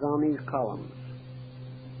writings on these columns.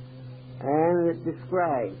 And it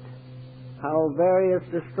described how various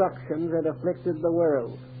destructions had afflicted the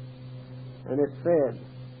world. And it said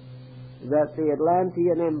that the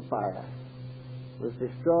Atlantean Empire was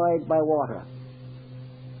destroyed by water.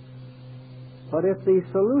 But if the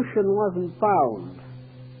solution wasn't found,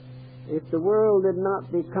 if the world did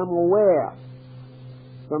not become aware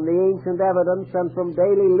from the ancient evidence and from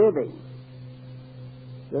daily living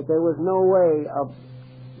that there was no way of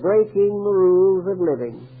breaking the rules of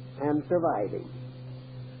living and surviving,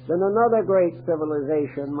 then another great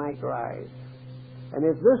civilization might rise. And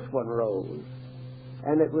if this one rose,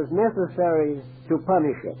 and it was necessary to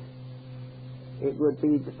punish it, it would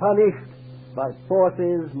be punished by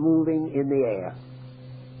forces moving in the air.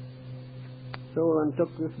 Solon took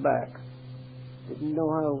this back. Didn't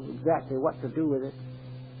know exactly what to do with it,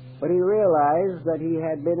 but he realized that he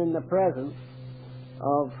had been in the presence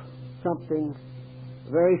of something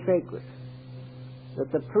very sacred,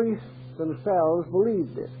 that the priests themselves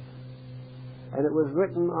believed this, and it was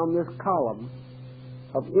written on this column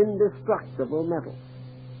of indestructible metal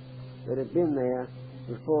that had been there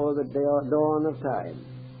before the dawn of time.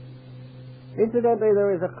 Incidentally,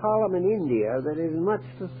 there is a column in India that is much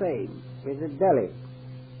the same. It's at Delhi.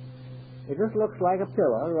 It just looks like a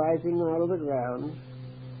pillar rising out of the ground,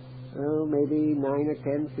 maybe 9 or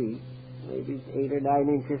 10 feet, maybe 8 or 9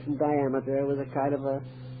 inches in diameter, with a kind of a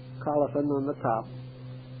colophon on the top,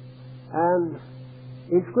 and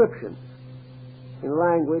inscriptions in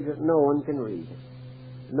language that no one can read.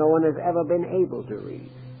 No one has ever been able to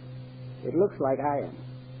read. It looks like iron.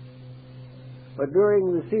 But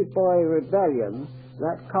during the Sepoy Rebellion,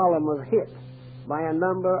 that column was hit by a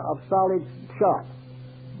number of solid shot,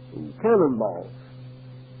 cannonballs.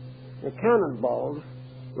 The cannonballs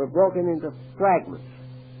were broken into fragments,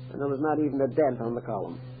 and there was not even a dent on the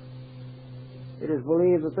column. It is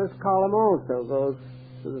believed that this column also goes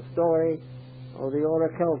to the story of the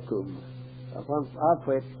Orichalcum, of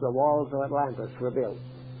which the walls of Atlantis were built.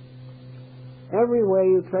 Everywhere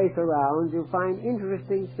you trace around, you find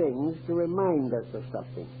interesting things to remind us of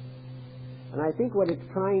something. And I think what it's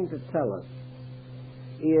trying to tell us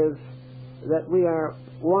is that we are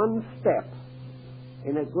one step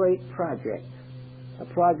in a great project, a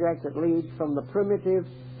project that leads from the primitive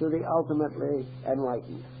to the ultimately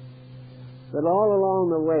enlightened. That all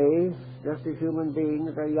along the way, just as human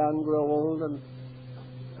beings are young, grow old, and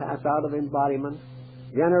pass out of embodiment,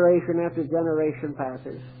 generation after generation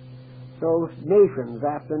passes, so nations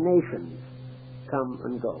after nations come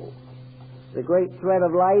and go. The great thread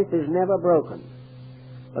of life is never broken,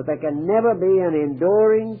 but there can never be an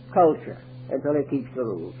enduring culture until it keeps the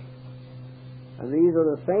rules. And these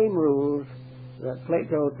are the same rules that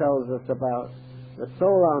Plato tells us about, that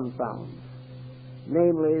Solon found,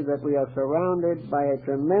 namely that we are surrounded by a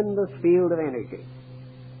tremendous field of energy.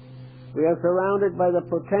 We are surrounded by the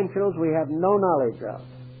potentials we have no knowledge of.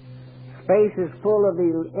 Space is full of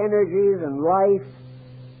the energies and life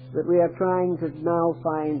that we are trying to now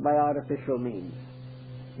find by artificial means.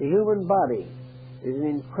 The human body is an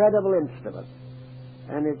incredible instrument,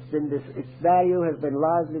 and its value has been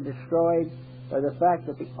largely destroyed by the fact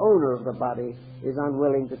that the owner of the body is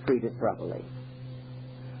unwilling to treat it properly.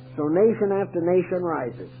 So nation after nation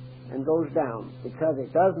rises and goes down because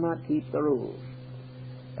it does not keep the rules.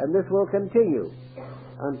 And this will continue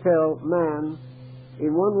until man,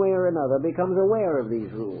 in one way or another, becomes aware of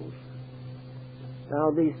these rules. Now,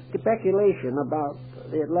 the speculation about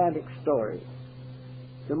the Atlantic story,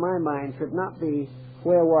 to my mind, should not be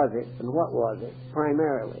where was it and what was it,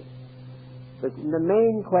 primarily, The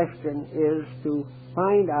main question is to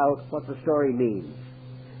find out what the story means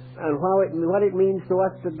and what it means to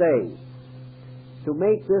us today, to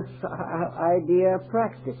make this idea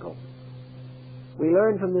practical. We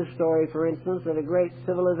learn from this story, for instance, that a great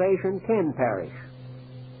civilization can perish.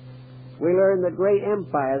 We learn that great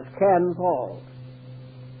empires can fall.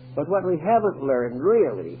 But what we haven't learned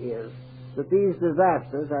really is that these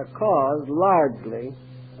disasters are caused largely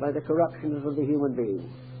by the corruptions of the human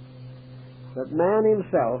being. That man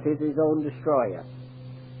himself is his own destroyer,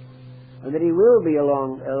 and that he will be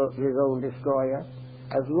his own destroyer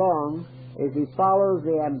as long as he follows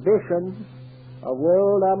the ambitions of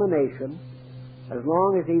world domination, as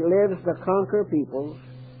long as he lives to conquer peoples,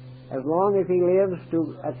 as long as he lives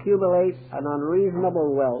to accumulate an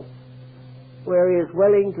unreasonable wealth, where he is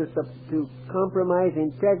willing to compromise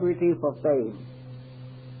integrity for fame,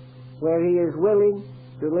 where he is willing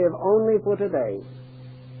to live only for today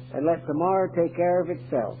and let tomorrow take care of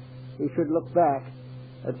itself. He should look back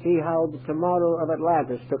and see how the tomorrow of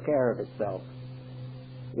Atlantis took care of itself.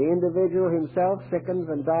 The individual himself sickens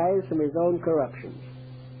and dies from his own corruptions.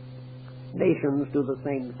 Nations do the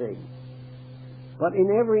same thing. But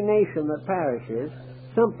in every nation that perishes,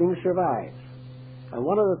 something survives. And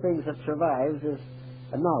one of the things that survives is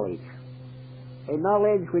a knowledge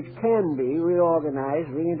which can be reorganized,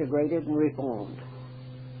 reintegrated, and reformed.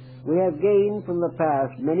 We have gained from the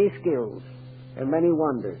past many skills and many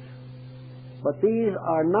wonders, but these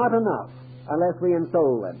are not enough unless we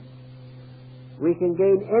ensoul them. We can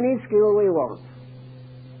gain any skill we want.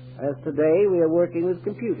 As today we are working with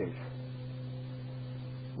computers.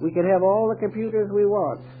 We can have all the computers we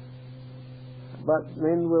want, but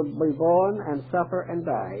men will be born and suffer and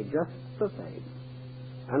die just the same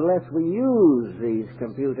unless we use these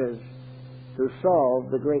computers to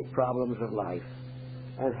solve the great problems of life.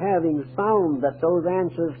 And having found that those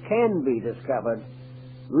answers can be discovered,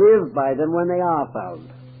 live by them when they are found.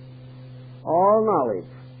 All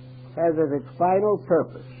knowledge has as its final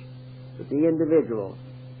purpose that the individual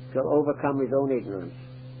shall overcome his own ignorance,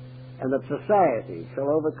 and that society shall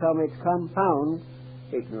overcome its compound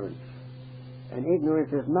ignorance. And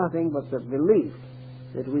ignorance is nothing but the belief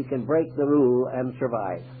that we can break the rule and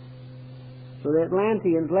survive. So the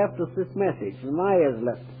Atlanteans left us this message, and Maya's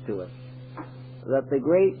left it to us, that the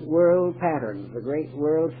great world patterns, the great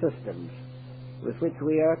world systems with which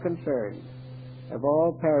we are concerned have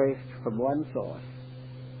all perished from one source.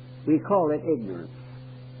 We call it ignorance.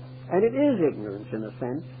 And it is ignorance in a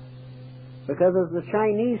sense, because as the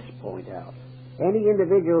Chinese point out, any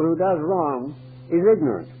individual who does wrong is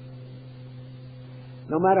ignorant.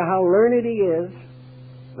 No matter how learned he is,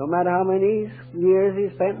 no matter how many years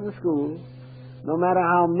he spent in school, no matter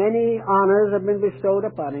how many honors have been bestowed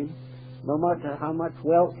upon him, no matter how much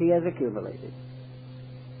wealth he has accumulated,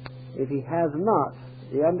 if he has not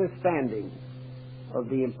the understanding of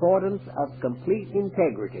the importance of complete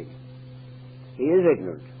integrity, he is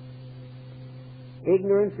ignorant.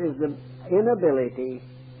 Ignorance is the inability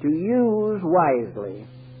to use wisely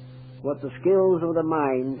what the skills of the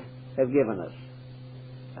mind have given us.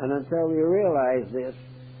 And until we realize this,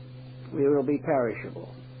 we will be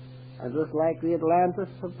perishable. And just like the Atlantis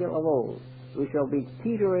of old, we shall be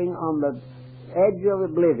teetering on the edge of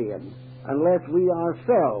oblivion unless we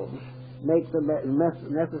ourselves make the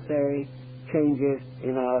necessary changes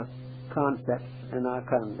in our concepts and our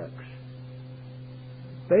conducts.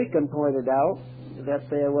 Bacon pointed out that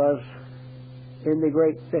there was, in the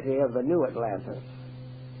great city of the New Atlantis,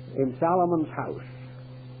 in Solomon's house,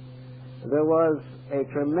 there was a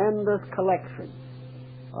tremendous collection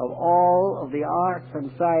of all of the arts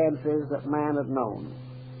and sciences that man had known.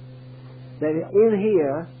 That in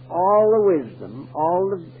here, all the wisdom, all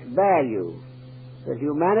the value that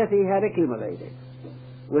humanity had accumulated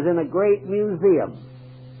was in a great museum,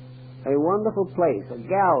 a wonderful place, a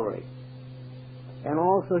gallery. And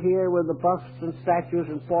also here were the busts and statues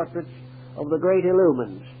and portraits of the great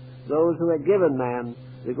illumines, those who had given man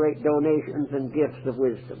the great donations and gifts of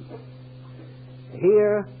wisdom.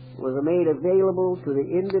 Here was made available to the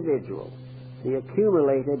individual the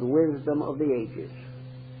accumulated wisdom of the ages.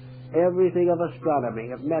 Everything of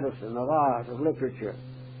astronomy, of medicine, of art, of literature,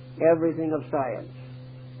 everything of science.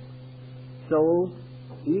 So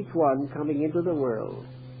each one coming into the world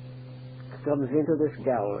comes into this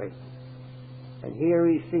gallery, and here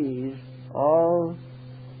he sees all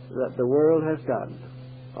that the world has done,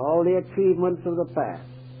 all the achievements of the past,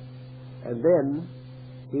 and then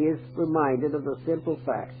he is reminded of the simple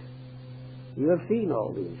fact: you have seen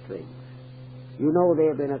all these things. You know they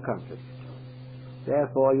have been accomplished.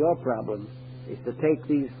 Therefore, your problem is to take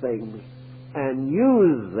these things and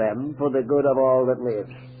use them for the good of all that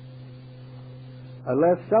lives.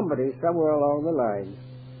 unless somebody somewhere along the line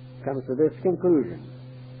comes to this conclusion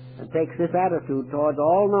and takes this attitude towards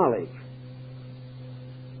all knowledge,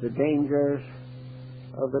 the dangers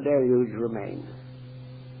of the deluge remain.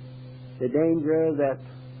 The danger that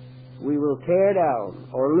we will tear down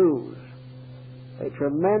or lose a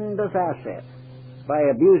tremendous asset by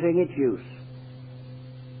abusing its use.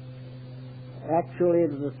 Actually,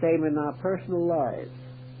 it is the same in our personal lives.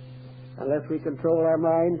 Unless we control our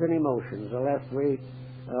minds and emotions, unless we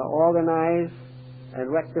organize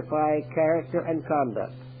and rectify character and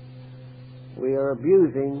conduct, we are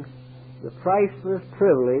abusing the priceless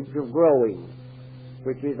privilege of growing,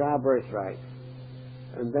 which is our birthright.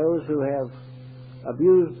 And those who have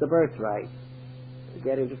abused the birthright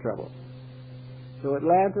get into trouble. So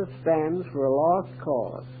Atlantis stands for a lost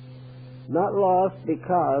cause. Not lost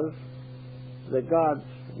because the gods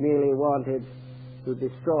merely wanted to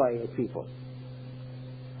destroy a people.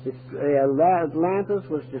 Atlantis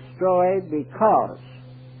was destroyed because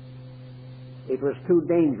it was too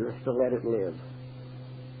dangerous to let it live.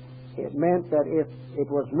 It meant that if it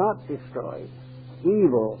was not destroyed,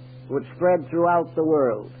 evil would spread throughout the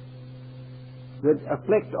world, would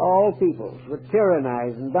afflict all peoples, would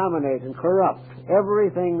tyrannize and dominate and corrupt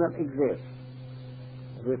everything that exists.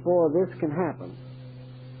 Before this can happen,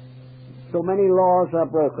 so many laws are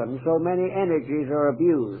broken, so many energies are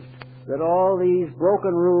abused, that all these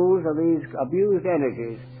broken rules and these abused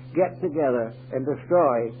energies get together and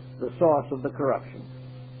destroy the source of the corruption.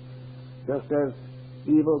 Just as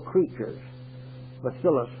evil creatures,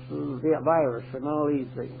 bacillus, the virus, and all these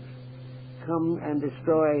things, come and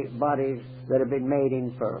destroy bodies that have been made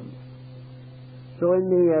infirm. So in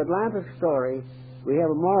the Atlantis story, we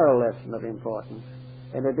have a moral lesson of importance,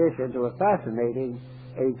 in addition to a fascinating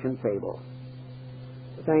ancient fable.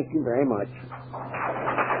 Thank you very much.